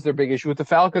guess that was their big issue with the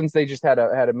Falcons. They just had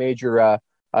a major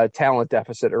talent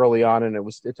deficit early on, and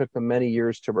it took them many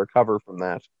years to recover from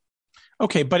that.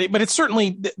 Okay, but it's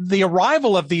certainly the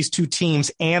arrival of these two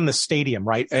teams and the stadium,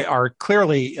 right, are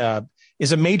clearly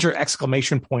is a major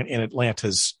exclamation point in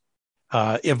Atlanta's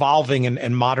evolving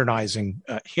and modernizing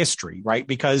history, right?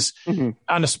 Because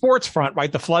on the sports front,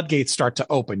 right, the floodgates start to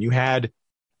open. You had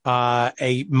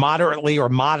a moderately or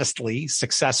modestly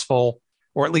successful,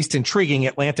 or at least intriguing,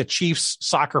 Atlanta Chiefs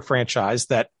soccer franchise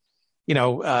that,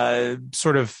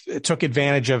 sort of took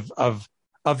advantage of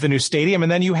the new stadium.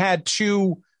 And then you had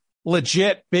two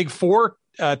legit Big Four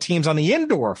teams on the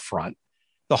indoor front,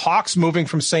 the Hawks moving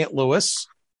from St. Louis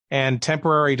and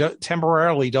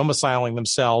temporarily domiciling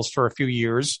themselves for a few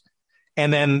years.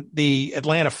 And then the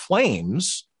Atlanta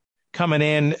Flames coming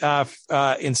in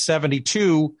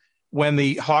 72 when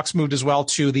the Hawks moved as well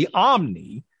to the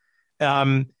Omni.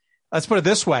 Let's put it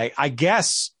this way. I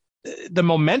guess the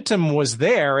momentum was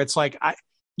there. It's like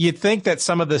you'd think that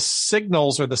some of the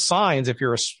signals or the signs, if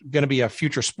you're going to be a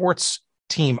future sports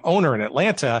team owner in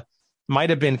Atlanta, might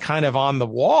have been kind of on the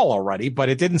wall already, but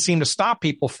it didn't seem to stop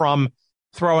people from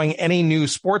throwing any new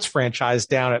sports franchise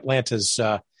down Atlanta's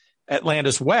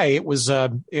way. It was,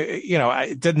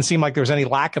 it didn't seem like there was any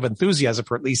lack of enthusiasm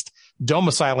for at least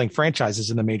domiciling franchises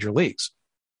in the major leagues.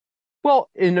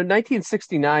 Well, in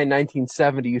 1969,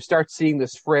 1970, you start seeing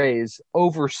this phrase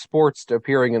 "over-sportsed"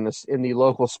 appearing in the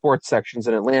local sports sections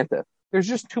in Atlanta. There's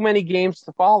just too many games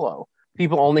to follow.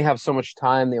 People only have so much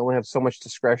time. They only have so much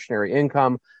discretionary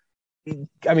income.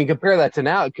 I mean, compared to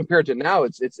now,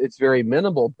 it's very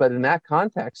minimal. But in that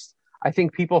context, I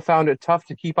think people found it tough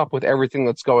to keep up with everything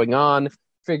that's going on,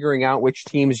 figuring out which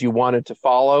teams you wanted to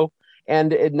follow.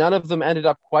 And none of them ended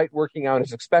up quite working out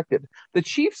as expected. The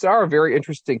Chiefs are a very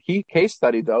interesting case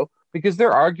study, though, because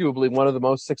they're arguably one of the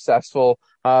most successful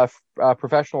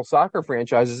professional soccer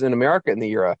franchises in America in the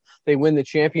era. They win the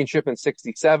championship in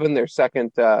 '67, their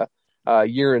second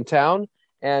year in town.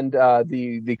 And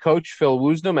the coach, Phil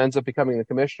Woosnam, ends up becoming the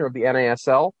commissioner of the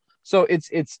NASL. So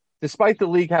it's despite the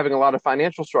league having a lot of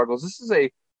financial struggles, this is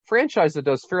a franchise that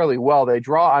does fairly well. They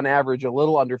draw on average a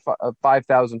little under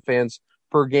 5,000 fans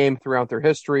per game throughout their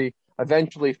history.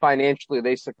 Eventually, financially,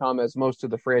 they succumb, as most of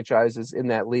the franchises in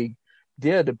that league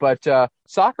did. But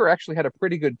soccer actually had a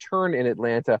pretty good turn in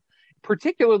Atlanta,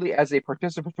 particularly as a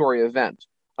participatory event.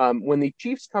 When the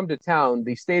Chiefs come to town,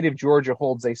 the state of Georgia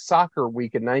holds a soccer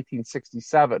week in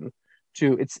 1967.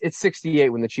 It's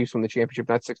 68 when the Chiefs win the championship,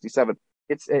 not 67.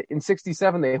 It's in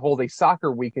 67 they hold a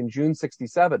soccer week in June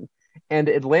 '67, and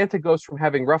Atlanta goes from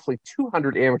having roughly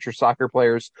 200 amateur soccer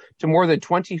players to more than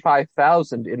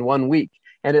 25,000 in 1 week.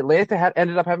 And Atlanta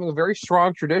ended up having a very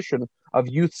strong tradition of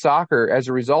youth soccer as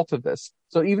a result of this.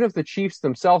 So even if the Chiefs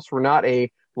themselves were not a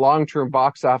long-term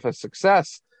box office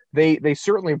success, they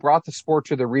certainly brought the sport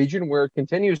to the region where it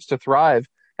continues to thrive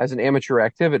as an amateur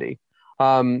activity.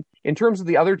 In terms of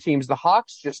the other teams, the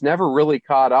Hawks just never really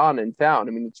caught on in town.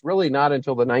 I mean, it's really not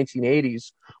until the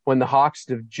 1980s when the Hawks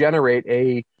generate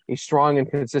a strong and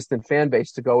consistent fan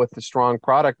base to go with the strong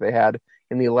product they had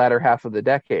in the latter half of the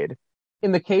decade.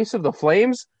 In the case of the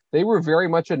Flames, they were very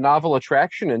much a novel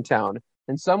attraction in town.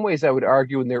 In some ways, I would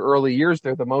argue in their early years,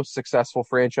 they're the most successful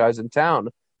franchise in town.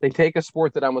 They take a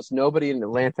sport that almost nobody in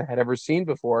Atlanta had ever seen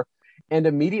before and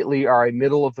immediately are a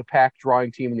middle-of-the-pack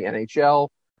drawing team in the NHL.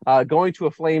 Going to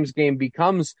a Flames game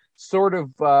becomes sort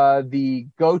of the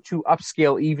go-to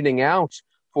upscale evening out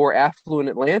for affluent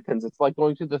Atlantans. It's like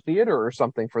going to the theater or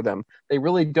something for them. They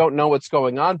really don't know what's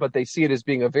going on, but they see it as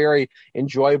being a very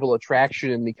enjoyable attraction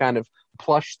in the kind of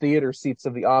plush theater seats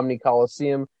of the Omni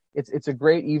Coliseum. It's a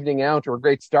great evening out, or a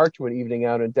great start to an evening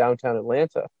out in downtown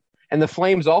Atlanta. And the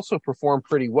Flames also perform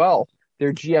pretty well.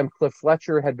 Their GM, Cliff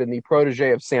Fletcher, had been the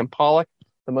protege of Sam Pollock,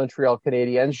 the Montreal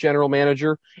Canadiens general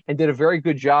manager, and did a very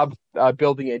good job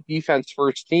building a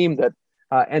defense-first team that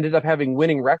ended up having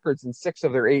winning records in 6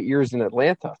 of their 8 years in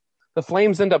Atlanta. The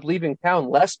Flames end up leaving town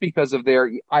less because of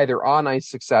their either on-ice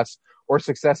success or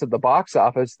success at the box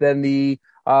office than the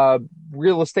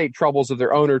real estate troubles of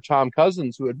their owner, Tom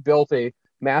Cousins, who had built a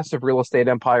massive real estate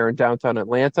empire in downtown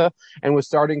Atlanta and was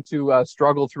starting to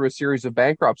struggle through a series of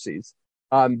bankruptcies.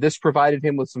 This provided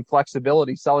him with some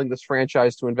flexibility, selling this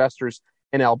franchise to investors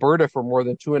in Alberta for more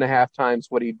than 2.5 times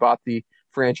what he bought the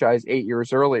franchise 8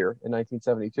 years earlier in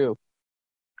 1972.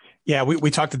 Yeah, we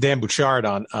talked to Dan Bouchard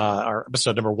on our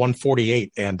episode number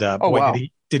 148, and wow.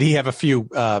 did he have a few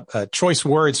choice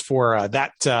words for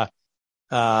that,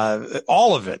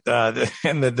 all of it,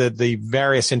 and the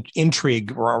various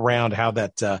intrigue around how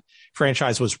that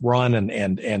franchise was run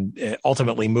and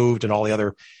ultimately moved, and all the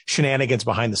other shenanigans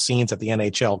behind the scenes at the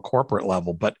NHL corporate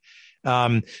level. But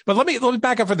let me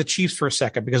back up for the Chiefs for a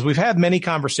second, because we've had many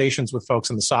conversations with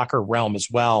folks in the soccer realm as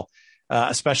well.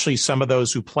 Especially some of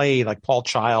those who play, like Paul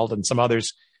Child and some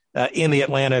others in the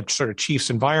Atlanta sort of Chiefs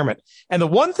environment. And the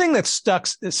one thing that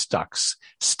sticks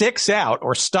out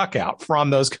or stuck out from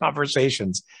those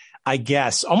conversations, I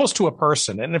guess, almost to a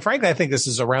person, and frankly, I think this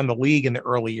is around the league in the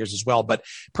early years as well, but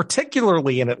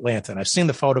particularly in Atlanta, and I've seen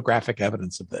the photographic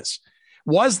evidence of this,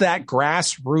 was that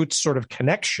grassroots sort of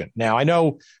connection. Now, I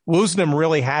know Woosnam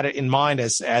really had it in mind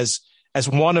as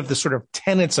one of the sort of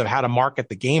tenets of how to market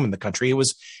the game in the country. It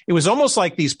was almost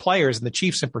like these players, and the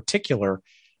Chiefs in particular,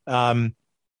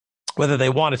 whether they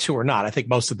wanted to or not, I think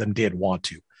most of them did want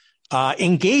to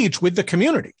engage with the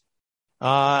community,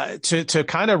 to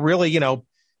kind of really,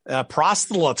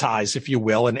 proselytize, if you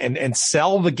will, and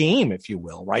sell the game, if you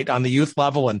will, right, on the youth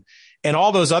level and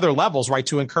all those other levels, right,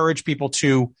 to encourage people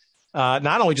to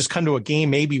not only just come to a game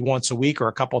maybe once a week or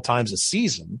a couple of times a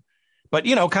season, but,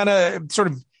 kind of sort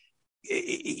of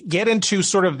get into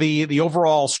sort of the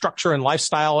overall structure and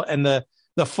lifestyle and the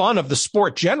fun of the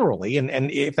sport generally.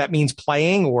 And if that means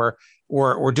playing or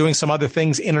doing some other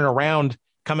things in and around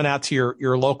coming out to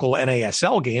your local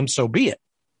NASL game, so be it.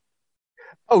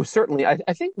 Oh, certainly. I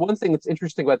think one thing that's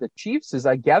interesting about the Chiefs is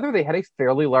I gather they had a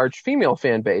fairly large female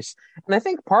fan base. And I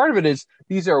think part of it is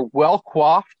these are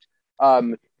well-coiffed,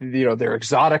 they're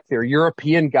exotic, they're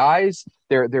European guys.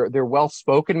 They're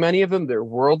well-spoken, many of them. They're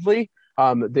worldly.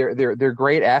 They're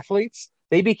great athletes.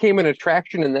 They became an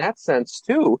attraction in that sense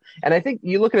too. And I think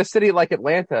you look at a city like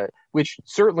Atlanta, which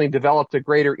certainly developed a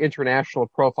greater international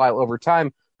profile over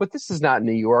time, but this is not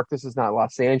New York. This is not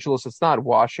Los Angeles. It's not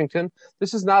Washington.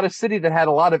 This is not a city that had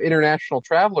a lot of international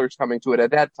travelers coming to it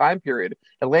at that time period.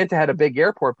 Atlanta had a big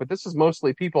airport, but this is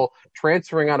mostly people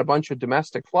transferring on a bunch of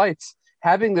domestic flights.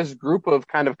 Having this group of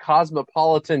kind of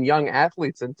cosmopolitan young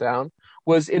athletes in town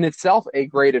was in itself a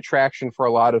great attraction for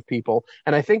a lot of people.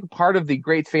 And I think part of the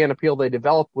great fan appeal they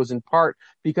developed was in part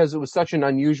because it was such an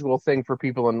unusual thing for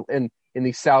people in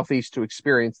the Southeast to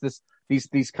experience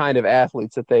these kind of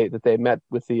athletes that they met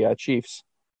with the Chiefs.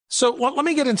 So let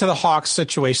me get into the Hawks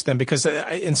situation then, because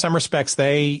in some respects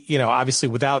they, obviously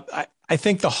I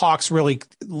think the Hawks really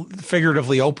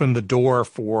figuratively opened the door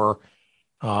for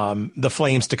the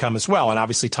Flames to come as well. And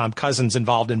obviously Tom Cousins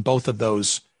involved in both of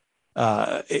those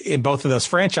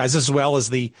franchises, as well as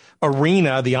the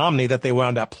arena, the Omni that they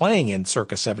wound up playing in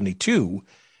circa 72.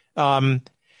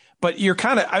 But you're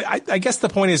kind of, I guess the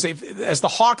point is, as the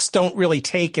Hawks don't really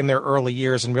take in their early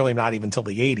years, and really not even until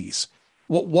the 80s,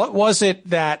 what was it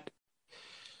that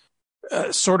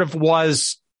sort of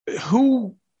was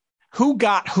who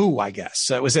got who, I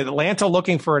guess? Was it Atlanta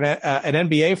looking for an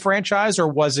NBA franchise, or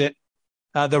was it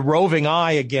the roving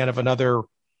eye again of another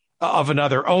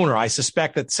owner? I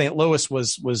suspect that St. Louis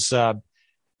was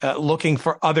looking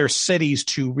for other cities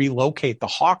to relocate the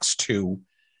Hawks to.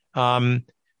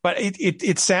 But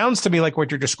it sounds to me like what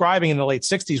you're describing in the late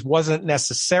 60s wasn't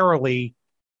necessarily,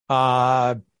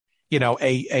 a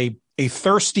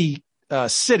thirsty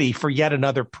city for yet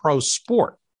another pro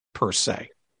sport per se,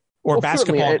 or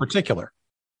basketball in particular.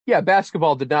 Yeah,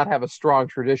 basketball did not have a strong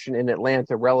tradition in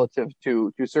Atlanta relative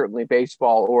to certainly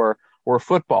baseball or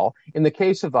football. In the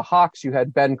case of the Hawks, you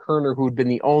had Ben Kerner, who'd been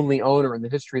the only owner in the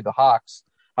history of the Hawks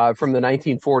from the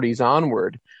 1940s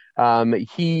onward.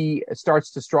 He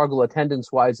starts to struggle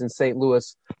attendance-wise in St.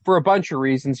 Louis for a bunch of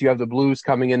reasons. You have the Blues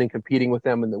coming in and competing with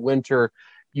them in the winter.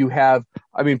 You have,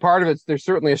 part of it, there's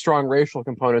certainly a strong racial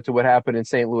component to what happened in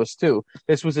St. Louis, too.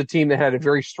 This was a team that had a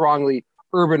very strongly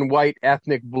urban, white,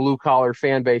 ethnic, blue-collar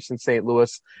fan base in St.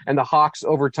 Louis, and the Hawks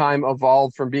over time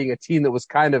evolved from being a team that was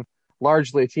kind of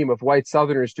largely a team of white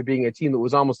Southerners to being a team that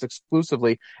was almost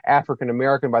exclusively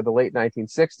African-American by the late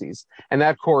 1960s. And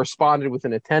that corresponded with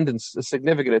a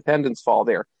significant attendance fall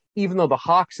there. Even though the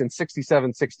Hawks in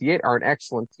 67-68 are an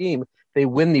excellent team, they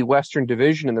win the Western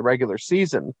Division in the regular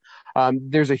season.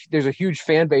 There's a huge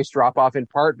fan base drop-off in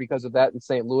part because of that in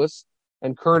St. Louis.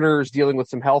 And Kerner is dealing with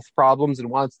some health problems and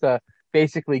wants to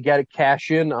basically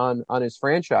cash in on his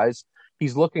franchise.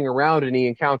 He's looking around and he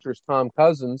encounters Tom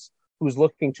Cousins, who's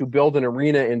looking to build an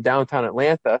arena in downtown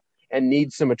Atlanta and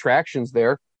needs some attractions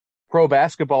there. Pro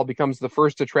basketball becomes the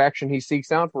first attraction he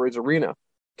seeks out for his arena.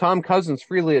 Tom Cousins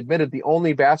freely admitted the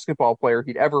only basketball player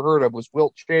he'd ever heard of was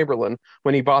Wilt Chamberlain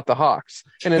when he bought the Hawks.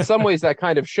 And in some ways that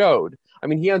kind of showed. I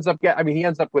mean, he ends up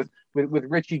with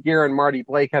Richie Gere and Marty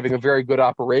Blake having a very good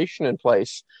operation in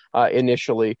place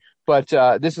initially. But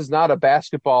this is not a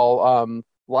basketball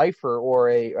lifer or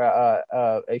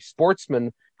a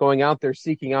sportsman going out there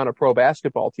seeking out a pro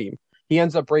basketball team. He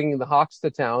ends up bringing the Hawks to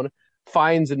town,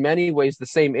 finds in many ways the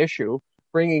same issue,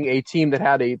 bringing a team that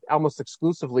had a almost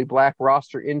exclusively black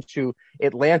roster into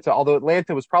Atlanta. Although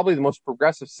Atlanta was probably the most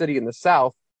progressive city in the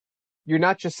South, you're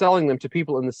not just selling them to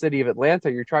people in the city of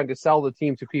Atlanta. You're trying to sell the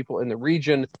team to people in the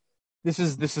region. This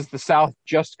is the South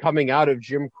just coming out of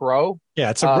Jim Crow.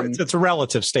 Yeah, it's a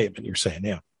relative statement you're saying,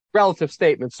 yeah. Relative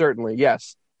statement, certainly,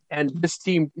 yes. And this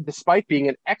team, despite being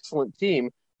an excellent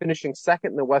team, finishing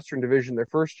second in the Western Division their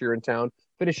first year in town,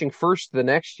 finishing first the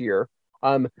next year,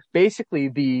 basically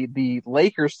the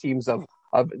Lakers teams of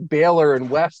Baylor and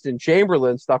West and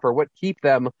Chamberlain stuff are what keep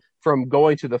them from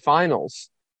going to the finals.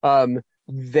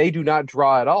 They do not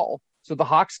draw at all. So the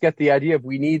Hawks get the idea of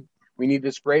we need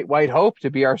this great white hope to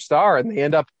be our star, and they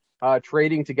end up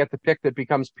trading to get the pick that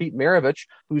becomes Pete Maravich,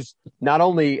 who's not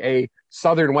only a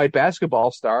Southern white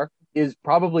basketball star, is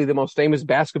probably the most famous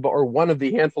basketball or one of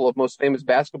the handful of most famous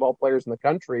basketball players in the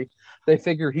country. They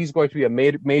figure he's going to be a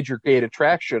major gate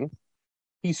attraction.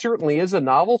 He certainly is a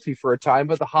novelty for a time,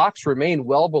 but the Hawks remain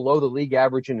well below the league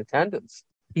average in attendance.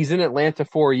 He's in Atlanta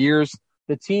 4 years.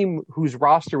 The team whose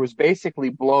roster was basically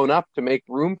blown up to make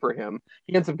room for him,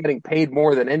 he ends up getting paid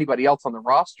more than anybody else on the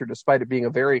roster, despite it being a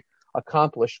very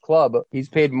accomplished club. He's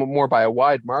paid more by a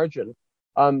wide margin.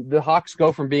 The Hawks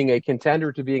go from being a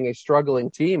contender to being a struggling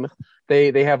team.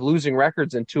 They have losing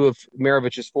records in 2 of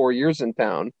Maravich's 4 years in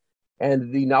town,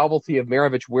 and the novelty of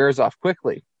Maravich wears off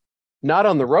quickly. Not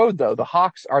on the road, though. The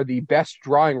Hawks are the best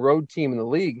drawing road team in the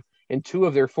league in 2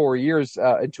 of their 4 years,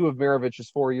 in 2 of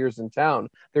Maravich's 4 years in town.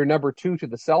 They're number 2 to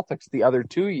the Celtics the other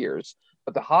 2 years.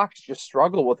 But the Hawks just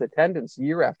struggle with attendance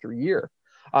year after year.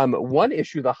 One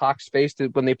issue the Hawks faced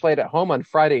when they played at home on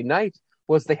Friday night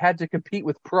was they had to compete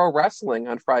with pro wrestling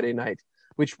on Friday night,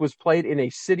 which was played in a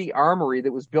city armory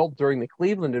that was built during the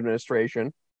Cleveland administration.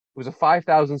 It was a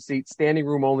 5,000-seat standing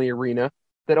room only arena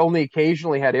that only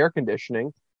occasionally had air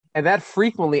conditioning. And that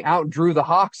frequently outdrew the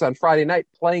Hawks on Friday night,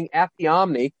 playing at the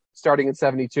Omni starting in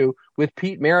 72 with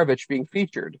Pete Maravich being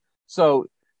featured. So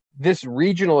this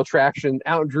regional attraction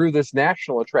outdrew this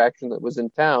national attraction that was in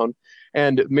town.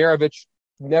 And Maravich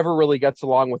never really gets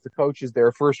along with the coaches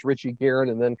there, first Richie Guerin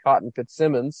and then Cotton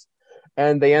Fitzsimmons.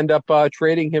 And they end up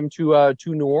trading him to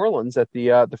New Orleans at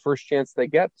the first chance they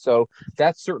get. So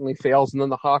that certainly fails. And then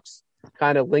the Hawks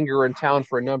kind of linger in town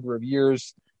for a number of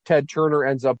years. Ted Turner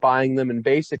ends up buying them and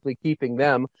basically keeping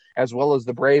them, as well as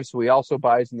the Braves, who he also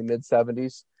buys in the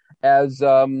mid-'70s, as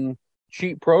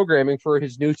cheap programming for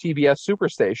his new TBS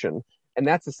Superstation. And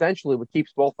that's essentially what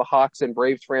keeps both the Hawks and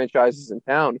Braves franchises in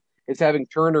town, is having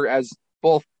Turner as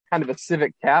both kind of a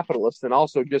civic capitalist and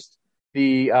also just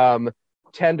the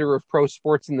tender of pro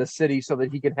sports in the city so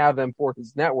that he can have them for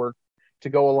his network to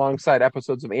go alongside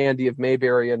episodes of Andy of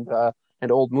Mayberry and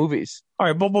old movies. All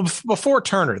right, but before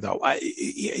Turner, though,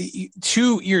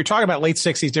 you're talking about late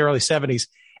 60s to early 70s,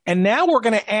 and now we're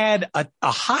going to add a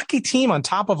hockey team on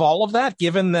top of all of that,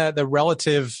 given the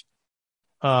relative,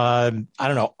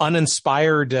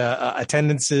 uninspired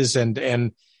attendances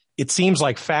and it seems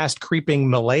like fast creeping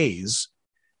malaise.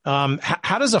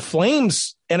 How does a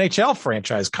Flames NHL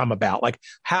franchise come about? Like,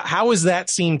 how is that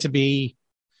seen to be,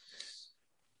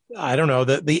 I don't know,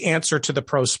 the answer to the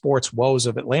pro sports woes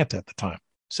of Atlanta at the time,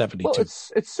 72? Well,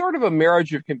 it's sort of a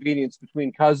marriage of convenience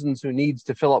between Cousins, who needs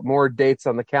to fill up more dates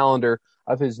on the calendar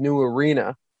of his new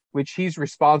arena, which he's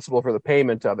responsible for the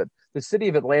payment of it. The city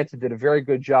of Atlanta did a very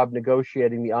good job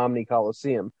negotiating the Omni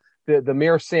Coliseum. The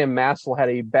mayor, Sam Massel, had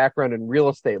a background in real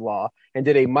estate law and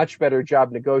did a much better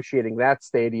job negotiating that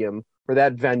stadium or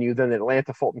that venue than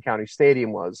Atlanta Fulton County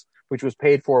Stadium was, which was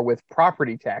paid for with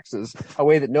property taxes, a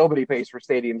way that nobody pays for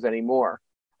stadiums anymore.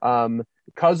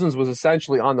 Cousins was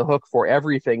essentially on the hook for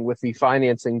everything with the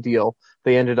financing deal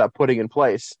they ended up putting in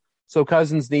place. So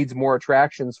Cousins needs more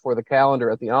attractions for the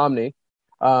calendar at the Omni.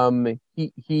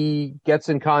 He gets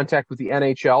in contact with the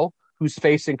NHL, who's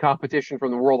facing competition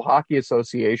from the World Hockey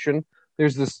Association.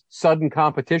 There's this sudden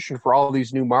competition for all of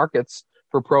these new markets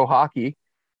for pro hockey.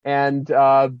 And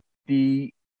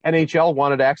the NHL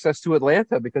wanted access to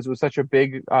Atlanta because it was such a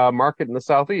big market in the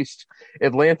Southeast.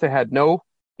 Atlanta had no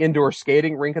indoor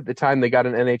skating rink at the time they got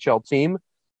an NHL team.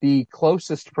 The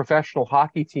closest professional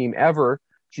hockey team ever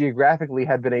geographically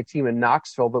had been a team in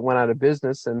Knoxville that went out of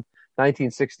business in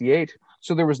 1968.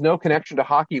 So there was no connection to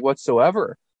hockey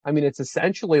whatsoever. I mean, it's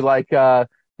essentially like the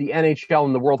NHL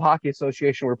and the World Hockey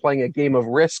Association were playing a game of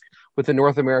Risk with the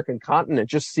North American continent,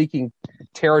 just seeking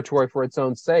territory for its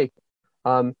own sake.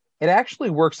 It actually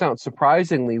works out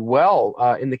surprisingly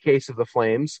well in the case of the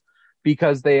Flames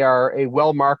because they are a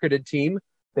well-marketed team.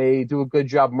 They do a good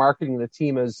job marketing the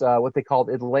team as what they called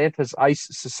Atlanta's Ice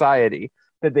Society,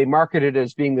 that they marketed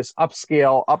as being this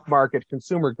upscale, upmarket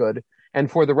consumer good.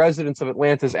 And for the residents of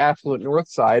Atlanta's affluent north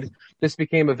side, this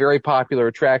became a very popular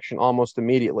attraction almost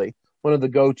immediately, one of the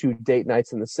go-to date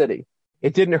nights in the city.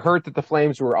 It didn't hurt that the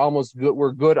Flames were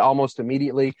good almost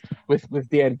immediately with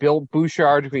Bill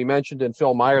Bouchard, who we mentioned, and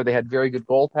Phil Meyer. They had very good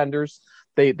goaltenders.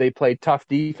 They played tough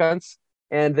defense,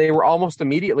 and they were almost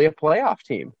immediately a playoff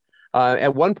team.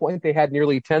 At one point, they had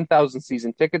nearly 10,000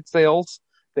 season ticket sales.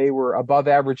 They were above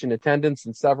average in attendance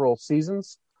in several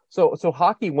seasons. So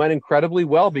hockey went incredibly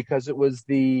well because it was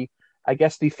the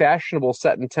fashionable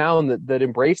set in town that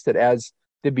embraced it as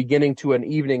the beginning to an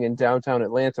evening in downtown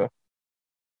Atlanta.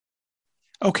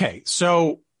 Okay,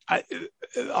 so I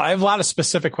have a lot of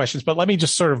specific questions, but let me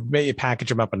just sort of maybe package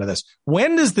them up into this.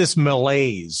 When does this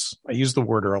malaise, I used the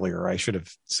word earlier, I should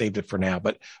have saved it for now,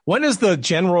 but when does the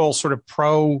general sort of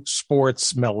pro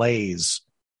sports malaise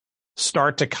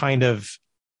start to kind of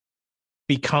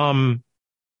become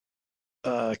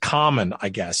common, I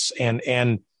guess?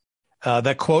 And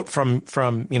that quote from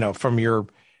your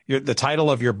the title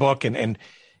of your book, and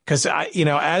because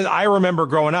as I remember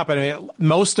growing up, I mean,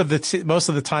 most of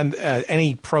the time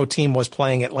any pro team was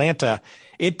playing Atlanta,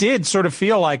 it did sort of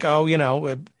feel like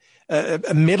a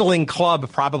middling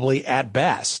club probably at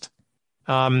best.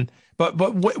 But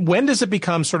when does it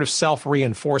become sort of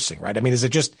self-reinforcing, right? I mean, is it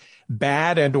just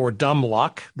bad and or dumb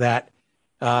luck that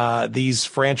these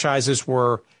franchises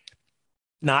were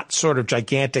not sort of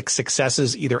gigantic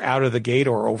successes either out of the gate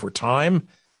or over time,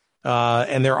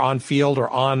 and their on-field or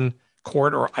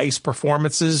on-court or ice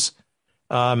performances,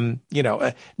 no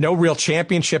real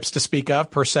championships to speak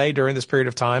of per se during this period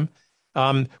of time?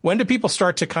 When do people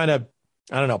start to kind of,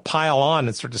 pile on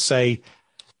and start to say,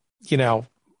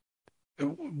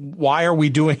 why are we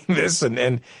doing this?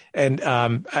 And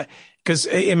because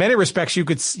in many respects, you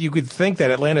could think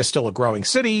that Atlanta is still a growing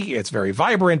city. It's very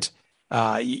vibrant.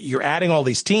 You're adding all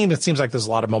these teams. It seems like there's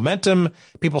a lot of momentum.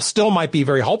 People still might be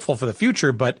very hopeful for the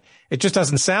future, but it just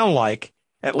doesn't sound like,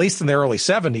 at least in the early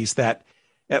 70s, that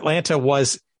Atlanta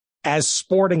was as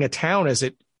sporting a town as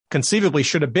it conceivably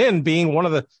should have been, being one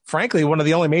of the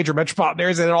only major metropolitan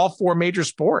areas that had all four major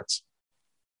sports.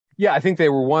 Yeah, I think they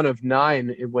were one of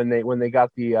nine when they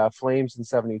got the Flames in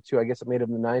 72. I guess it made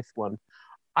them the ninth one.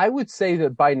 I would say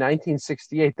that by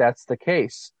 1968, that's the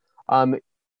case.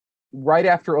 Right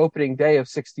after opening day of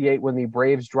 68, when the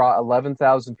Braves draw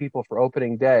 11,000 people for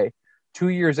opening day, 2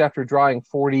 years after drawing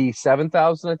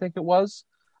 47,000, I think it was,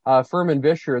 Furman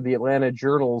Bisher, the Atlanta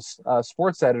Journal's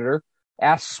sports editor,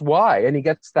 asks why, and he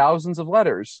gets thousands of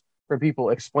letters from people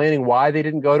explaining why they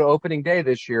didn't go to opening day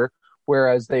this year,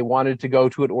 whereas they wanted to go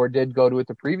to it or did go to it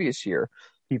the previous year.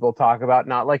 People talk about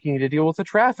not liking to deal with the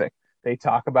traffic. They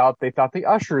talk about they thought the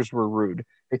ushers were rude.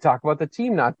 They talk about the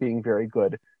team not being very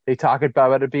good. They talk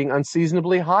about it being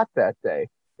unseasonably hot that day.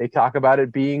 They talk about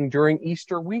it being during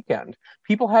Easter weekend.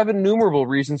 People have innumerable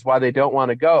reasons why they don't want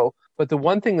to go, but the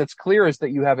one thing that's clear is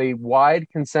that you have a wide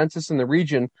consensus in the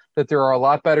region that there are a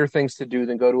lot better things to do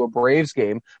than go to a Braves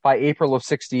game by April of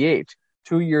 68,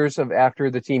 2 years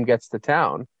after the team gets to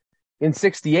town. In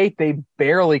 68, they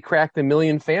barely cracked the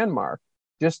million fan mark,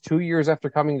 just 2 years after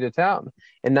coming to town.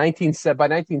 By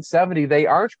 1970, they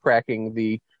aren't cracking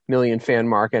the million fan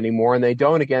mark anymore, and they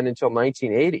don't again until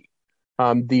 1980.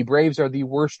 The Braves are the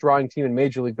worst drawing team in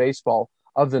Major League Baseball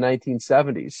of the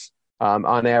 1970s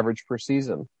on average per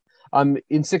season.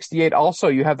 In 68, also,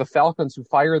 you have the Falcons who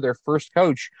fire their first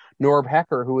coach, Norb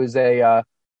Hecker, who is a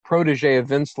protege of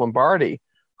Vince Lombardi,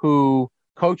 who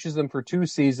coaches them for 2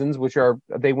 seasons,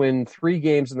 they win 3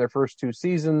 games in their first 2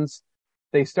 seasons.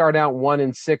 They start out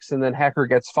 1-6, and then Hecker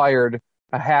gets fired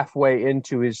halfway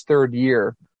into his 3rd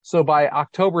year. So by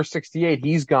October 68,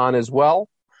 he's gone as well.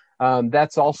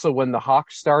 That's also when the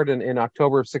Hawks start in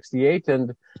October of '68,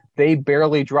 and they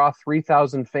barely draw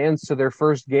 3,000 fans to their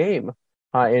first game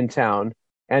in town.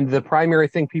 And the primary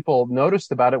thing people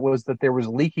noticed about it was that there was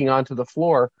leaking onto the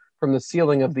floor from the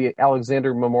ceiling of the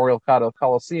Alexander Memorial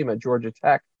Coliseum at Georgia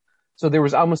Tech. So there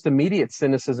was almost immediate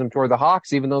cynicism toward the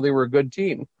Hawks, even though they were a good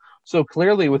team. So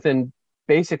clearly within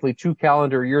basically 2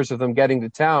 calendar years of them getting to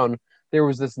town, there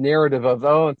was this narrative of,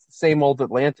 oh, it's the same old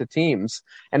Atlanta teams.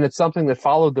 And it's something that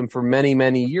followed them for many,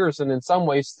 many years, and in some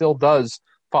ways still does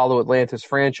follow Atlanta's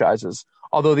franchises.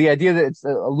 Although the idea that it's a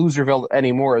Loserville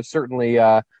anymore is certainly,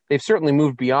 they've certainly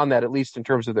moved beyond that, at least in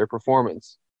terms of their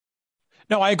performance.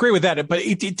 No, I agree with that, but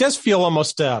it does feel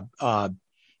almost sort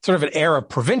of an air of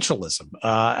provincialism.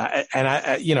 And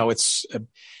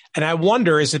I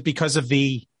wonder, is it because of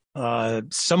the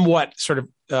somewhat sort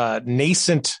of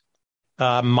nascent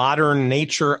modern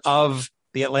nature of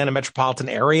the Atlanta metropolitan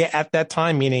area at that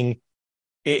time, meaning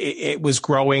it was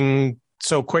growing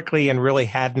so quickly and really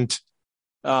hadn't,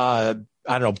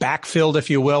 backfilled, if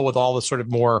you will, with all the sort of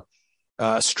more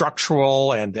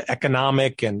structural and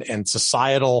economic and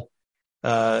societal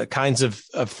kinds of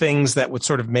things that would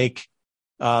sort of make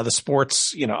the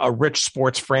sports, a rich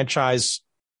sports franchise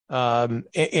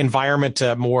environment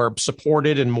more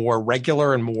supported and more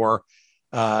regular and more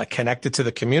connected to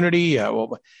the community.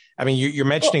 You're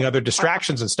mentioning other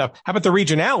distractions and stuff. How about the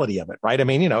regionality of it, right?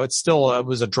 It's still it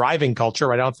was a driving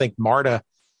culture. I don't think MARTA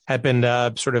had been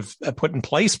sort of put in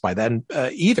place by then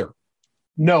either.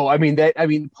 No,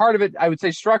 part of it, I would say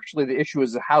structurally, the issue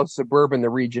is how suburban the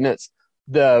region is.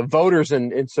 The voters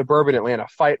in suburban Atlanta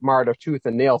fight MARTA tooth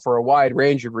and nail for a wide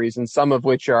range of reasons, some of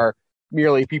which are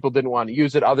merely people didn't want to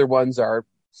use it. Other ones are,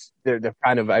 they're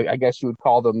kind of, I guess you would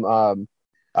call them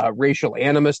racial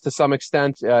animus to some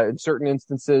extent. In certain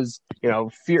instances,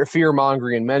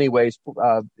 fear-mongering in many ways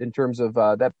in terms of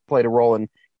that played a role in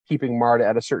keeping MARTA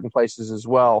at a certain places as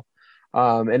well.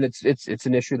 And it's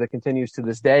an issue that continues to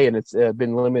this day, and it's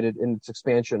been limited in its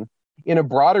expansion. In a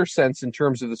broader sense, in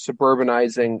terms of the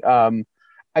suburbanizing,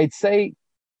 I'd say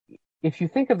if you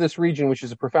think of this region, which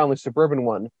is a profoundly suburban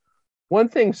one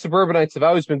thing suburbanites have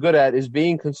always been good at is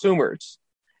being consumers.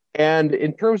 And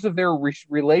in terms of their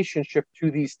relationship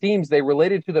to these teams, they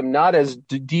related to them not as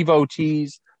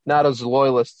devotees, not as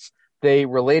loyalists. They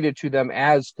related to them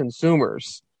as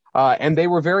consumers. And they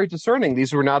were very discerning.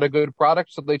 These were not a good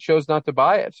product, so they chose not to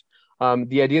buy it.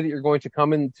 The idea that you're going to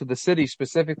come into the city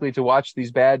specifically to watch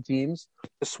these bad teams,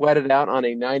 to sweat it out on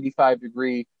a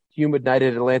 95-degree humid night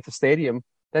at Atlanta Stadium,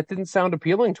 that didn't sound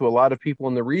appealing to a lot of people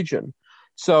in the region.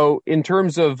 So in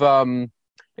terms of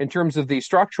the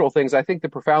structural things, I think the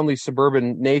profoundly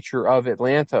suburban nature of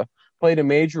Atlanta played a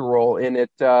major role in it,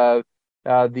 the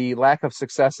lack of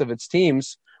success of its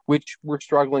teams, which were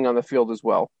struggling on the field as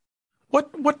well.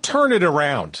 What turned it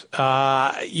around?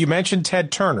 You mentioned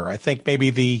Ted Turner. I think maybe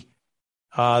the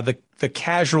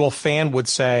casual fan would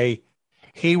say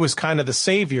he was kind of the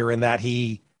savior in that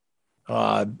he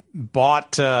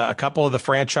bought a couple of the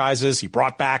franchises. He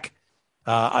brought back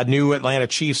a new Atlanta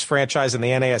Chiefs franchise in the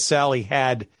NASL. He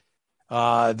had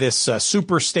this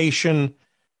super station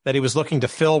that he was looking to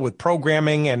fill with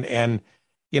programming and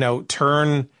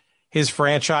turn his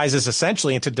franchises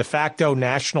essentially into de facto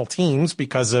national teams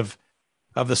because of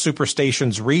the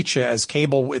superstation's reach as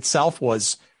cable itself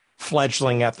was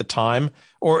fledgling at the time?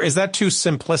 Or is that too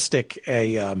simplistic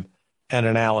an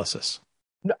analysis?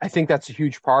 I think that's a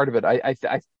huge part of it.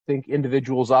 I think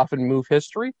individuals often move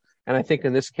history, and I think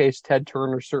in this case, Ted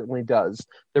Turner certainly does.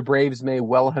 The Braves may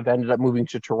well have ended up moving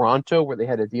to Toronto, where they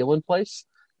had a deal in place.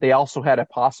 They also had a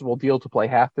possible deal to play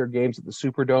half their games at the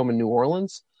Superdome in New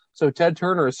Orleans. So Ted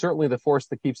Turner is certainly the force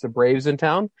that keeps the Braves in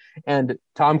town. And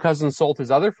Tom Cousins sold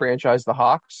his other franchise, the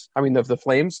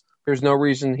Flames. There's no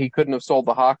reason he couldn't have sold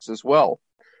the Hawks as well.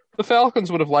 The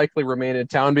Falcons would have likely remained in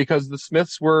town because the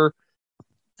Smiths were,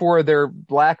 for their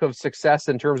lack of success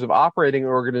in terms of operating an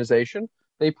organization,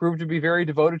 they proved to be very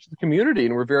devoted to the community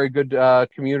and were very good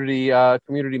community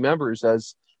members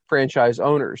as franchise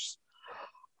owners.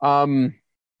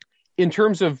 In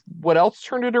terms of what else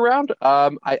turned it around,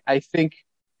 I think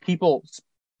people,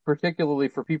 particularly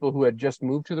for people who had just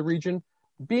moved to the region,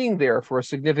 being there for a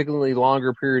significantly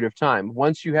longer period of time.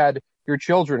 Once you had your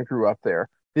children grew up there,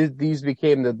 these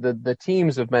became the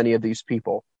teams of many of these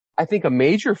people. I think a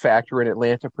major factor in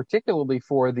Atlanta, particularly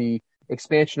for the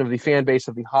expansion of the fan base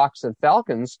of the Hawks and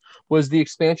Falcons, was the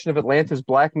expansion of Atlanta's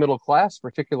black middle class,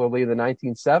 particularly in the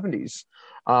 1970s.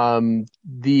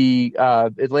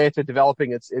 Atlanta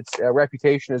developing its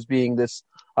reputation as being this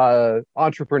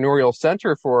entrepreneurial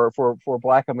center for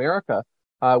Black America,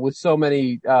 with so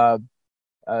many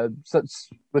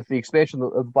with the expansion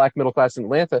of the black middle class in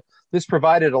Atlanta, this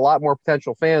provided a lot more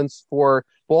potential fans for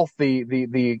both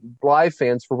the live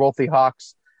fans for both the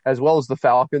Hawks as well as the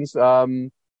Falcons,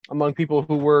 among people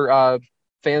who were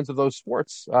fans of those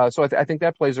sports. So I think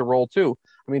that plays a role too.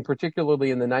 I mean,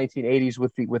 particularly in the 1980s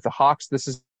with the Hawks, this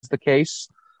is the case.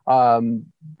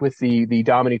 With the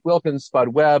Dominique Wilkins, Spud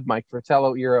Webb, Mike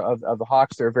Fratello era of the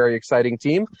Hawks, they're a very exciting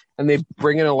team, and they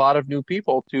bring in a lot of new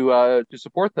people to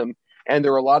support them. And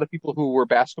there are a lot of people who were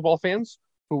basketball fans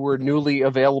who were newly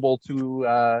available to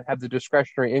have the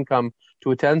discretionary income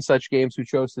to attend such games who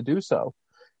chose to do so.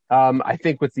 I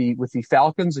think with the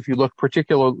Falcons, if you look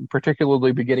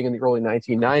particularly beginning in the early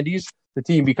 1990s, the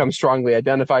team becomes strongly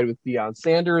identified with Deion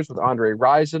Sanders, with Andre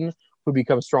Rison, who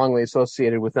becomes strongly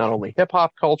associated with not only hip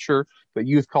hop culture, but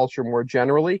youth culture more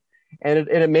generally. And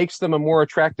it makes them a more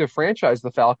attractive franchise,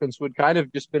 the Falcons, who had kind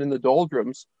of just been in the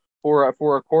doldrums for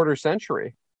a quarter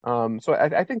century. So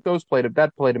I think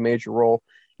that played a major role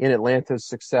in Atlanta's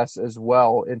success as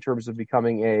well, in terms of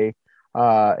becoming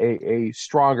a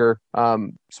stronger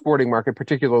sporting market,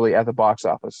 particularly at the box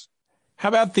office. How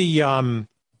about the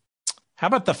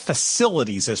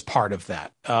facilities as part of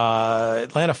that?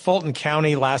 Atlanta Fulton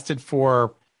County lasted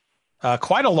for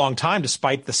quite a long time,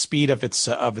 despite the speed of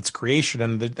its creation,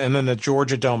 and then the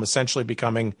Georgia Dome essentially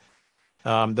becoming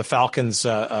the Falcons'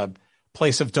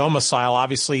 place of domicile.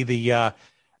 Obviously, the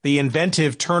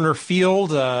inventive Turner Field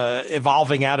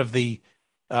evolving out of the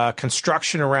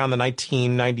construction around the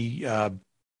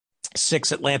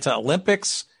 1996 Atlanta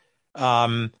Olympics.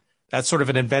 That's sort of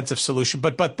an inventive solution,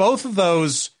 but both of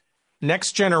those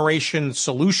next generation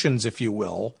solutions, if you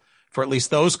will, for at least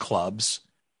those clubs.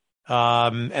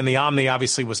 And the Omni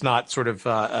obviously was not sort of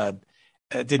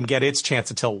didn't get its chance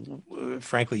until,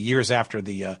 frankly, years after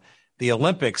the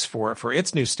Olympics for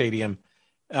its new stadium.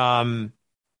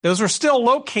 Those are still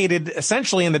located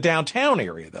essentially in the downtown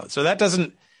area, though. So that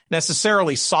doesn't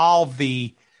necessarily solve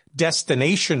the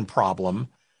destination problem.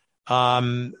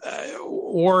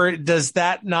 Or does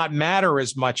that not matter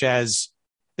as much as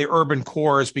the urban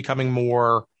core is becoming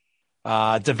more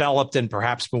developed and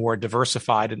perhaps more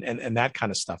diversified and that kind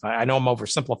of stuff? I know I'm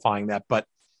oversimplifying that, but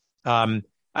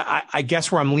I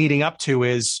guess where I'm leading up to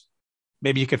is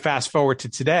maybe you could fast forward to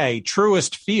today.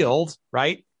 Truist Field,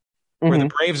 right, where the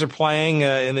Braves are playing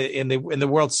in the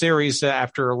World Series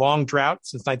after a long drought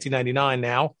since 1999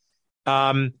 now,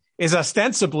 is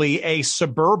ostensibly a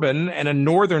suburban and a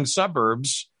northern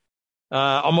suburbs,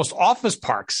 almost office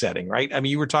park setting, right? I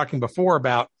mean, you were talking before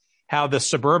about how the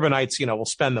suburbanites, will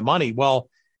spend the money. Well,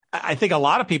 I think a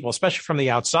lot of people, especially from the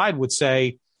outside, would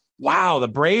say, wow, the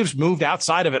Braves moved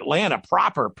outside of Atlanta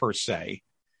proper, per se,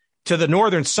 to the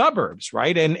northern suburbs,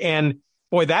 right? And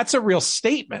boy, that's a real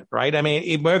statement, right? I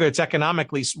mean, whether it's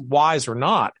economically wise or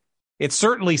not, it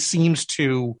certainly seems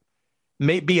to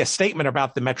be a statement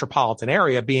about the metropolitan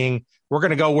area being, we're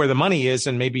going to go where the money is,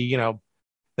 and maybe,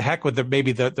 the heck with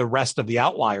the rest of the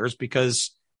outliers,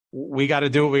 because we got to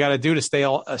do what we got to do to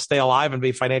stay alive and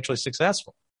be financially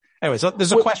successful. Anyway, so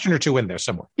there's a question or two in there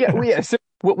somewhere. Yeah. So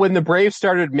when the Braves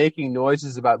started making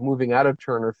noises about moving out of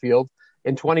Turner Field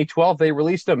in 2012, they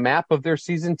released a map of their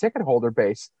season ticket holder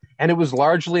base, and it was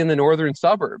largely in the northern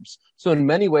suburbs. So in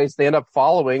many ways, they end up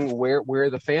following where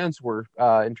the fans were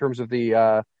in terms of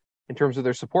their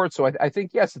support. So I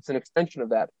think, yes, it's an extension of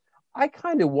that. I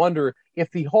kind of wonder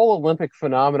if the whole Olympic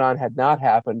phenomenon had not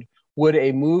happened, would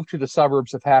a move to the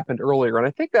suburbs have happened earlier? And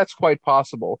I think that's quite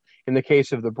possible in the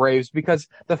case of the Braves, because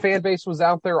the fan base was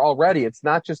out there already. It's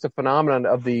not just a phenomenon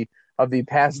of the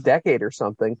past decade or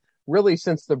something. Really,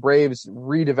 since the Braves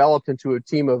redeveloped into a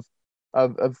team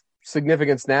of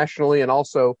significance nationally, and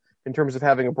also in terms of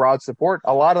having a broad support,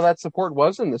 a lot of that support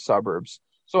was in the suburbs.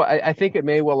 So I think it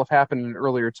may well have happened in an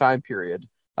earlier time period.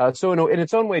 So in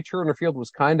its own way, Turner Field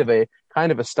was kind of a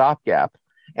stopgap.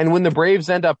 And when the Braves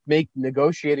end up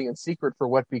negotiating in secret for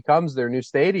what becomes their new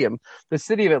stadium, the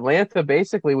city of Atlanta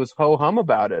basically was ho-hum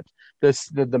about it.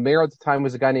 The mayor at the time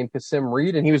was a guy named Kasim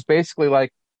Reed, and he was basically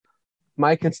like,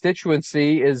 my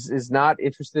constituency is not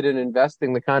interested in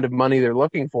investing the kind of money they're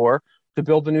looking for to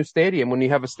build a new stadium when you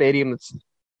have a stadium that's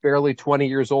barely 20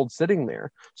 years old sitting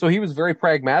there. So he was very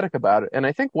pragmatic about it. And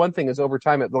I think one thing is, over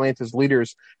time, Atlanta's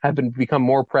leaders have become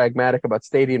more pragmatic about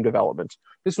stadium development.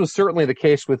 This was certainly the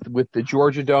case with the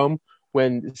Georgia Dome,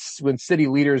 when city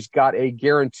leaders got a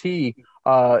guarantee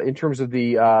in terms of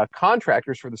the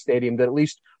contractors for the stadium that at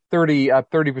least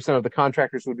 30% of the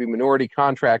contractors would be minority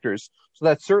contractors. So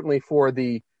that certainly for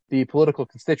the political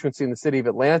constituency in the city of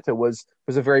Atlanta was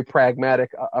a very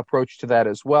pragmatic approach to that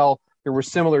as well. There were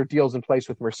similar deals in place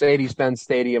with Mercedes-Benz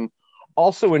Stadium.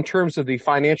 Also, in terms of the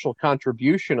financial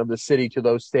contribution of the city to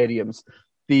those stadiums,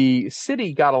 the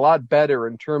city got a lot better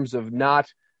in terms of not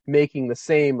making the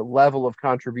same level of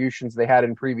contributions they had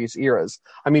in previous eras.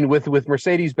 I mean, with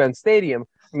Mercedes-Benz Stadium,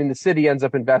 I mean, the city ends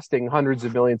up investing hundreds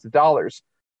of millions of dollars.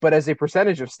 But as a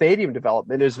percentage of stadium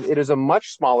development, it is a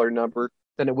much smaller number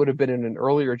than it would have been in an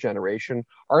earlier generation.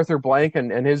 Arthur Blank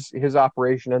and his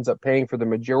operation ends up paying for the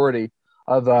majority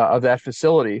of that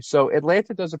facility. So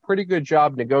Atlanta does a pretty good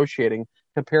job negotiating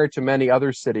compared to many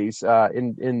other cities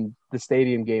in the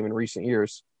stadium game in recent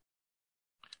years.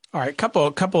 All right,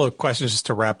 couple of questions just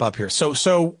to wrap up here.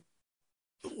 So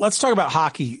let's talk about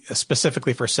hockey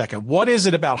specifically for a second. What is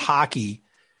it about hockey,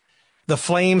 the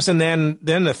Flames, and then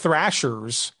the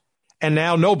Thrashers, and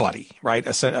now nobody, right?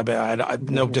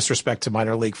 No disrespect to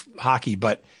minor league hockey,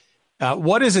 but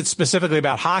what is it specifically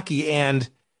about hockey? And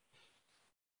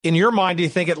in your mind, do you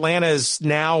think Atlanta is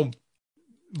now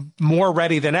more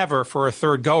ready than ever for a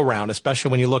third go-round,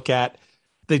 especially when you look at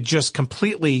the just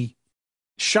completely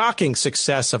shocking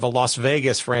success of a Las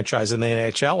Vegas franchise in the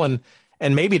NHL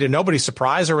and maybe to nobody's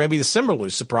surprise, or maybe the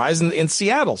similar surprise in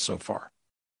Seattle so far?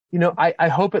 You know, I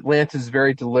hope Atlanta's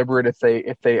very deliberate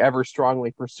if they ever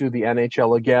strongly pursue the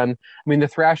NHL again. I mean, the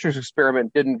Thrashers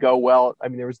experiment didn't go well. I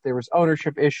mean, there was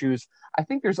ownership issues. I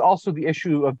think there's also the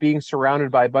issue of being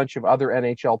surrounded by a bunch of other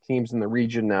NHL teams in the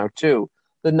region now too.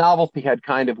 The novelty had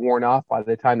kind of worn off by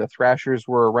the time the Thrashers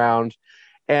were around,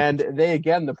 and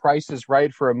the price is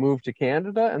right for a move to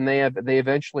Canada, and they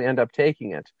eventually end up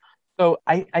taking it. So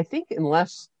I think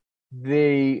unless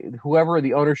whoever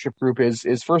the ownership group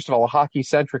is first of all a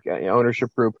hockey-centric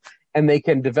ownership group, and they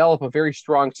can develop a very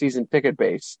strong season ticket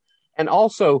base and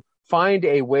also find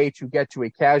a way to get to a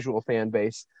casual fan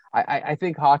base, I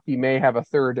think hockey may have a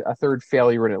third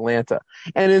failure in Atlanta.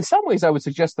 And in some ways, I would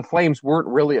suggest the Flames weren't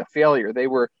really a failure.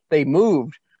 They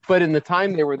moved, but in the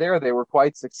time they were there, they were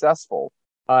quite successful.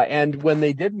 And when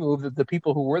they did move, the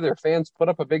people who were their fans put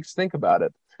up a big stink about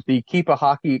it. The Keep a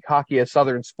Hockey a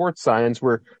Southern Sports signs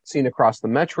were seen across the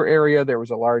metro area. There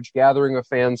was a large gathering of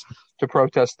fans to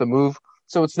protest the move.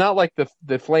 So it's not like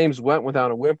the Flames went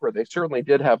without a whimper. They certainly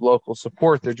did have local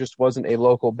support. There just wasn't a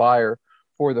local buyer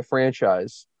for the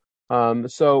franchise. I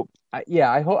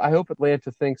hope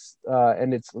Atlanta thinks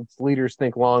and its leaders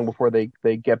think long before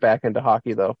they get back into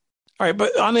hockey, though. All right,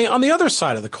 but on the other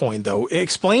side of the coin, though,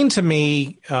 explain to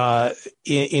me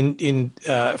in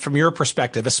from your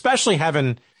perspective, especially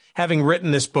having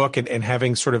written this book and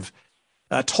having sort of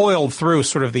toiled through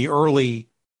sort of the early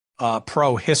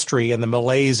pro history and the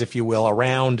malaise, if you will,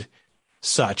 around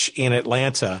such in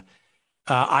Atlanta.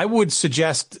 I would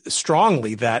suggest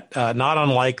strongly that not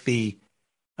unlike the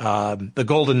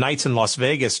Golden Knights in Las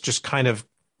Vegas, just kind of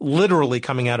literally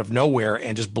coming out of nowhere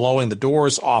and just blowing the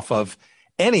doors off of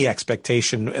any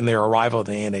expectation in their arrival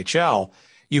in the NHL,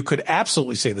 you could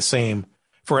absolutely say the same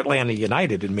for Atlanta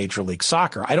United in Major League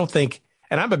Soccer. I don't think,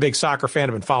 and I'm a big soccer fan,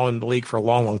 I've been following the league for a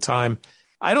long, long time.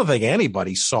 I don't think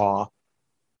anybody saw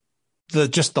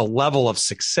the level of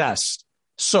success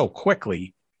so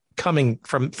quickly coming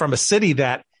from a city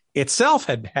that itself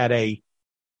had a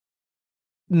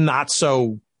not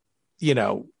so,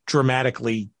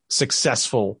 dramatically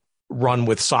successful run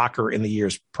with soccer in the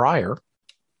years prior.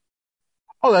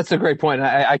 Oh, that's a great point.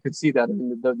 I could see that. I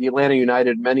mean, the Atlanta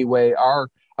United in many ways are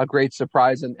a great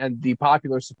surprise, and the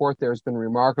popular support there has been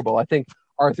remarkable. I think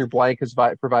Arthur Blank has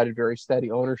provided very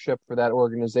steady ownership for that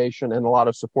organization and a lot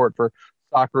of support for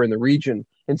soccer in the region.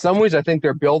 In some ways, I think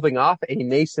they're building off a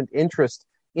nascent interest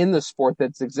in the sport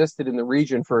that's existed in the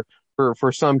region for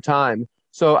some time.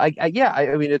 So, I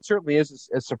mean, it certainly is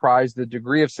a surprise, the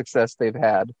degree of success they've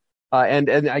had.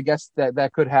 And I guess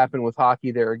that could happen with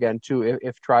hockey there again, too,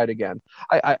 if tried again.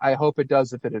 I hope it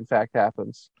does if it, in fact,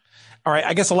 happens. All right.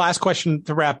 I guess the last question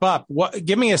to wrap up.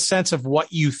 Give me a sense of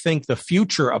what you think the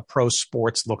future of pro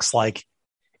sports looks like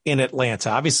in Atlanta.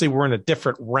 Obviously, we're in a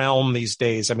different realm these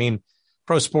days. I mean,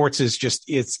 pro sports is just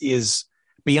it's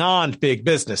beyond big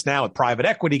business now with private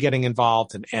equity getting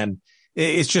involved. And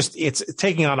it's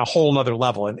taking on a whole nother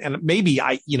level. And maybe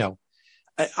I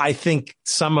think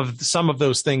some of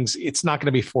those things, it's not going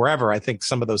to be forever. I think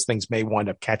some of those things may wind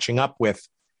up catching up with,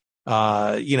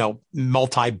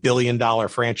 multi-billion-dollar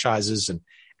franchises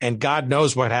and God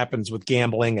knows what happens with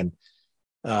gambling and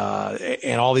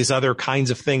all these other kinds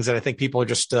of things that I think people are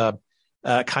just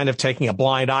kind of taking a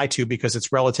blind eye to because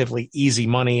it's relatively easy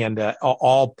money and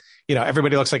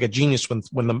everybody looks like a genius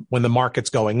when the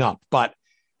market's going up. But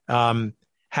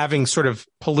having sort of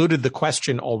polluted the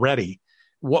question already,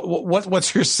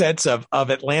 what's your sense of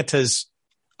Atlanta's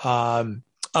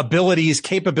abilities,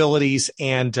 capabilities,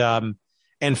 and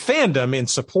fandom in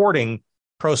supporting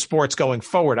pro sports going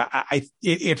forward?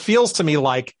 It feels to me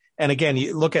like, and again,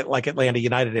 you look at like Atlanta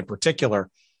United in particular,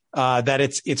 that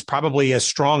it's probably as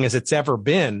strong as it's ever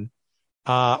been,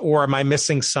 or am I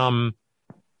missing some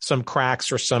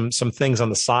cracks or some things on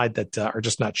the side that are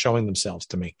just not showing themselves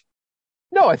to me?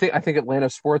 No, I think Atlanta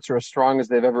sports are as strong as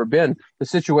they've ever been. The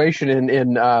situation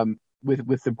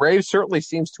with the Braves certainly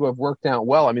seems to have worked out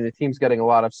well. I mean, the team's getting a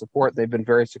lot of support. They've been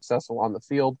very successful on the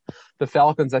field. The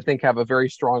Falcons, I think, have a very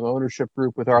strong ownership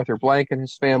group with Arthur Blank and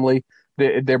his family.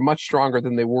 They're much stronger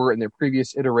than they were in their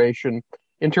previous iteration.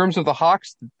 In terms of the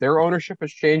Hawks, their ownership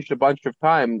has changed a bunch of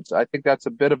times. I think that's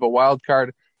a bit of a wild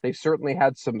card. They've certainly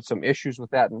had some issues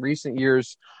with that in recent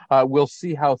years. We'll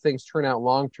see how things turn out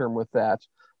long term with that.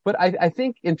 But I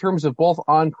think in terms of both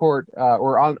on-court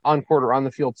or on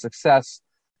the field success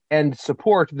and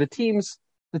support, the teams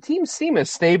seem as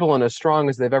stable and as strong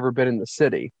as they've ever been in the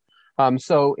city.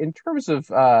 So in terms of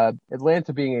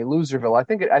Atlanta being a loserville,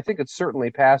 I think it's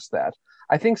certainly past that.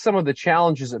 I think some of the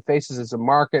challenges it faces as a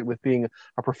market, with being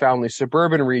a profoundly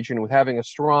suburban region, with having a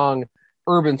strong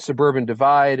urban-suburban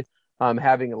divide,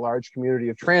 having a large community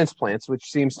of transplants, which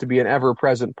seems to be an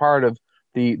ever-present part of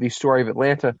the story of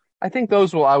Atlanta, I think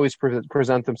those will always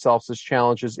present themselves as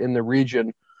challenges in the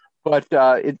region. But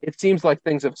it seems like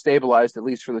things have stabilized, at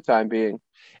least for the time being.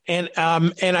 And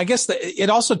I guess it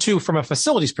also, too, from a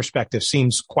facilities perspective,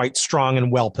 seems quite strong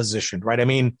and well positioned, right? I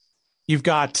mean, you've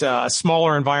got a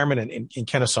smaller environment in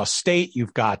Kennesaw State.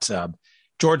 You've got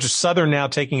Georgia Southern now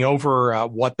taking over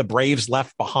what the Braves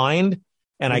left behind.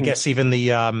 And I guess even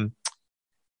the, I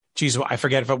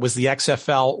forget if it was the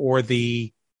XFL or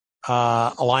the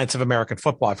Alliance of American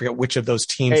Football. I forget which of those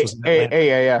teams was in Atlanta.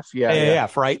 AAF, yeah.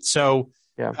 AAF, right? So,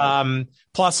 yeah.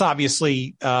 Plus,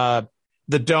 obviously, the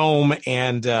Dome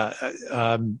and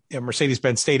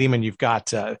Mercedes-Benz Stadium, and you've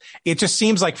got it just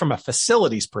seems like from a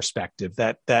facilities perspective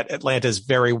that Atlanta is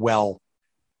very well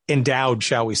endowed,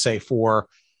 shall we say, for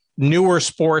newer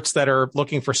sports that are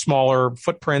looking for smaller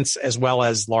footprints as well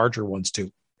as larger ones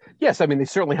too. Yes, I mean, they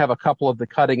certainly have a couple of the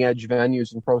cutting edge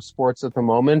venues in pro sports at the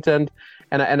moment, and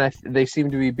they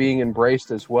seem to be being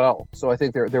embraced as well. So I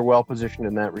think they're well positioned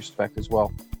in that respect as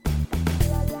well.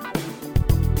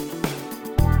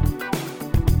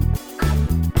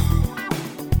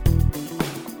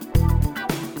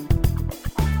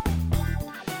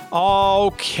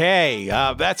 Okay,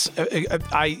 that's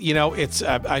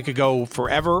I could go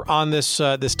forever on this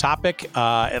topic.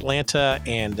 Atlanta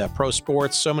and pro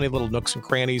sports, so many little nooks and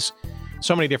crannies,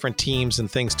 so many different teams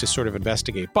and things to sort of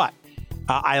investigate. But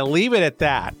I'll leave it at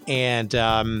that. And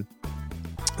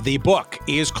the book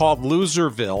is called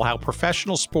Loserville: How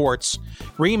Professional Sports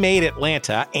Remade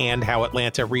Atlanta and How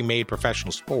Atlanta Remade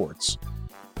Professional Sports,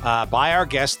 by our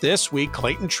guest this week,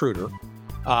 Clayton Truder.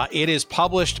 It is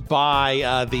published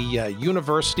by the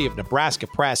University of Nebraska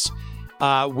Press.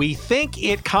 We think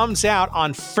it comes out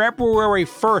on February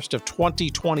 1st of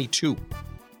 2022.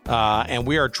 And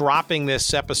we are dropping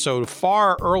this episode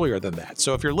far earlier than that.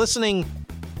 So if you're listening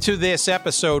to this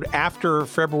episode after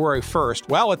February 1st,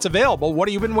 well, it's available. What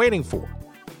have you been waiting for?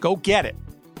 Go get it.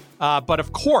 But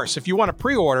of course, if you want to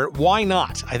pre-order it, why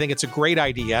not? I think it's a great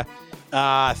idea.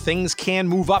 Things can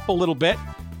move up a little bit.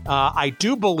 I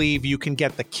do believe you can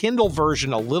get the Kindle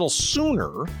version a little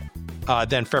sooner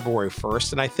than February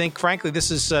 1st. And I think, frankly,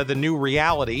 this is the new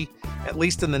reality, at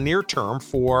least in the near term,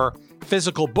 for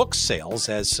physical book sales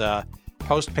as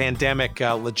post-pandemic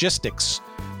logistics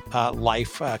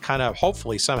life kind of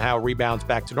hopefully somehow rebounds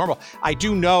back to normal. I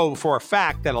do know for a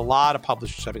fact that a lot of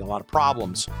publishers are having a lot of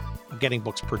problems getting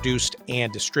books produced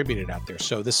and distributed out there.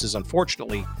 So this is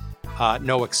unfortunately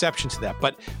no exception to that.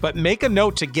 But make a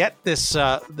note to get this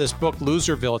book,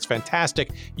 Loserville. It's fantastic.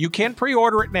 You can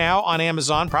pre-order it now on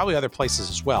Amazon, probably other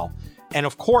places as well. And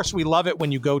of course, we love it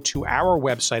when you go to our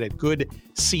website at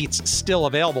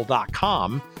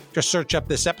goodseatsstillavailable.com. Just search up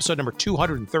this episode number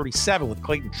 237 with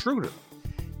Clayton Truder,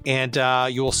 and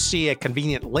you will see a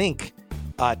convenient link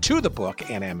to the book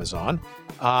and Amazon.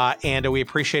 And we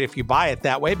appreciate if you buy it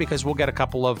that way, because we'll get a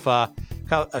couple of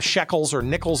shekels or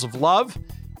nickels of love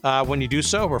when you do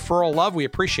so. Referral love, we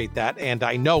appreciate that. And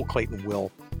I know Clayton will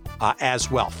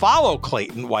as well. Follow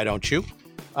Clayton, why don't you,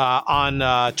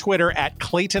 on Twitter at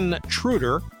Clayton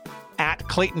Truder, at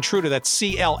Clayton Truder. That's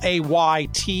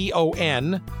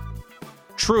Clayton.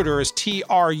 Truder is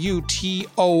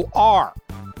Trutor,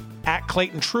 at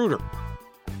Clayton Truder.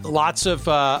 Lots of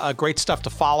great stuff to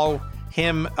follow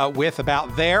him with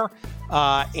about there.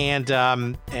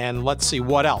 And let's see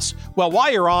what else. Well,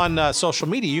 while you're on social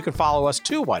media, you can follow us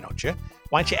too. Why don't you?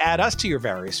 Why don't you add us to your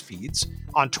various feeds?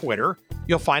 On Twitter,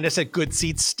 you'll find us at Good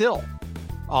Seats Still.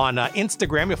 On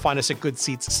Instagram, you'll find us at Good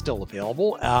Seats Still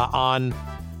Available. On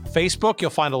Facebook, you'll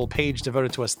find a little page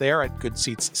devoted to us there at Good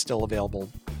Seats Still Available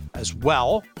as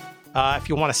well. If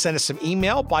you want to send us some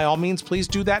email, by all means, please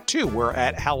do that too. We're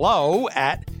at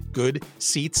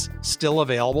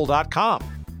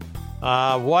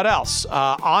hello@goodseatsstillavailable.com. What else?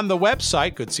 On the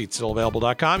website,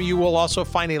 goodseatsstillavailable.com, you will also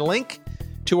find a link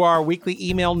to our weekly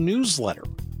email newsletter.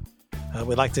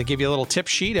 We'd like to give you a little tip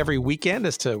sheet every weekend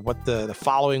as to what the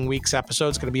following week's episode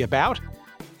is going to be about.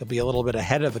 You'll be a little bit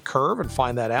ahead of the curve and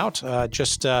find that out.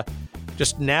 Just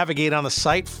navigate on the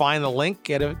site, find the link,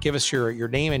 give us your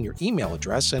name and your email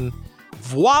address, and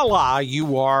voila,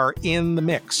 you are in the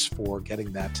mix for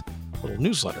getting that little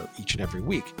newsletter each and every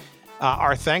week.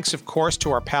 Our thanks, of course, to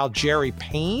our pal Jerry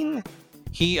Payne,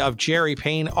 he of Jerry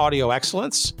Payne Audio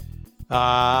Excellence.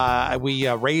 We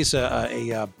raise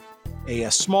a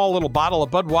small little bottle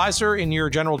of Budweiser in your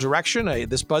general direction.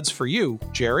 This Bud's for you,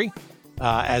 Jerry,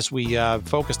 as we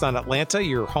focused on Atlanta,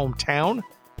 your hometown.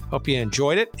 Hope you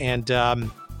enjoyed it. And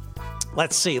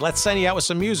let's see. Let's send you out with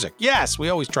some music. Yes, we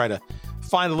always try to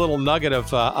find a little nugget of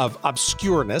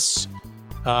obscureness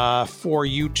for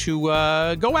you to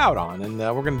go out on. And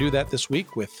we're going to do that this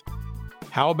week with,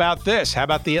 how about this? How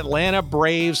about the Atlanta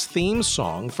Braves theme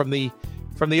song from the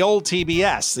old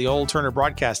TBS, the old Turner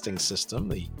Broadcasting System,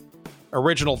 the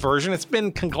original version. It's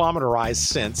been conglomerarized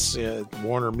since.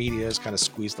 Warner Media has kind of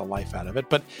squeezed the life out of it.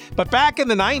 But back in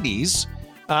the 90s,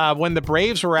 when the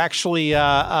Braves were actually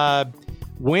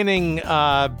winning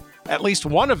at least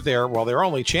one of their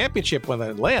only championship with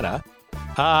Atlanta,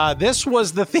 this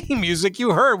was the theme music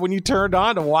you heard when you turned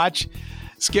on to watch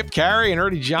Skip Carey and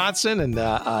Ernie Johnson and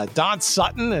Don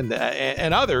Sutton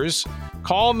and others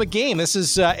calling the game. This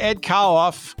is Ed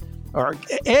Kaihoff, I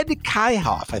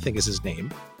think is his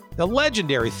name, the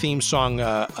legendary theme song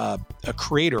a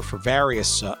creator for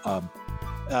various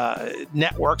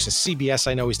networks. At CBS,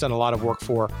 I know he's done a lot of work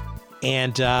for.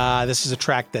 And this is a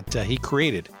track that he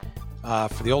created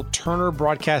for the old Turner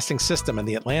Broadcasting System and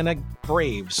the Atlanta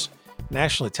Braves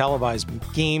nationally televised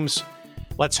games.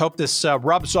 Let's hope this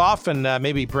rubs off and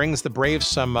maybe brings the Braves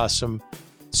some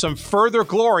further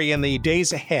glory in the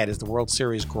days ahead as the World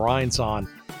Series grinds on.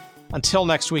 Until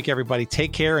next week, everybody,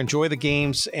 take care, enjoy the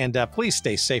games, and please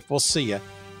stay safe. We'll see you.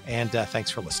 And thanks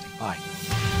for listening. Bye.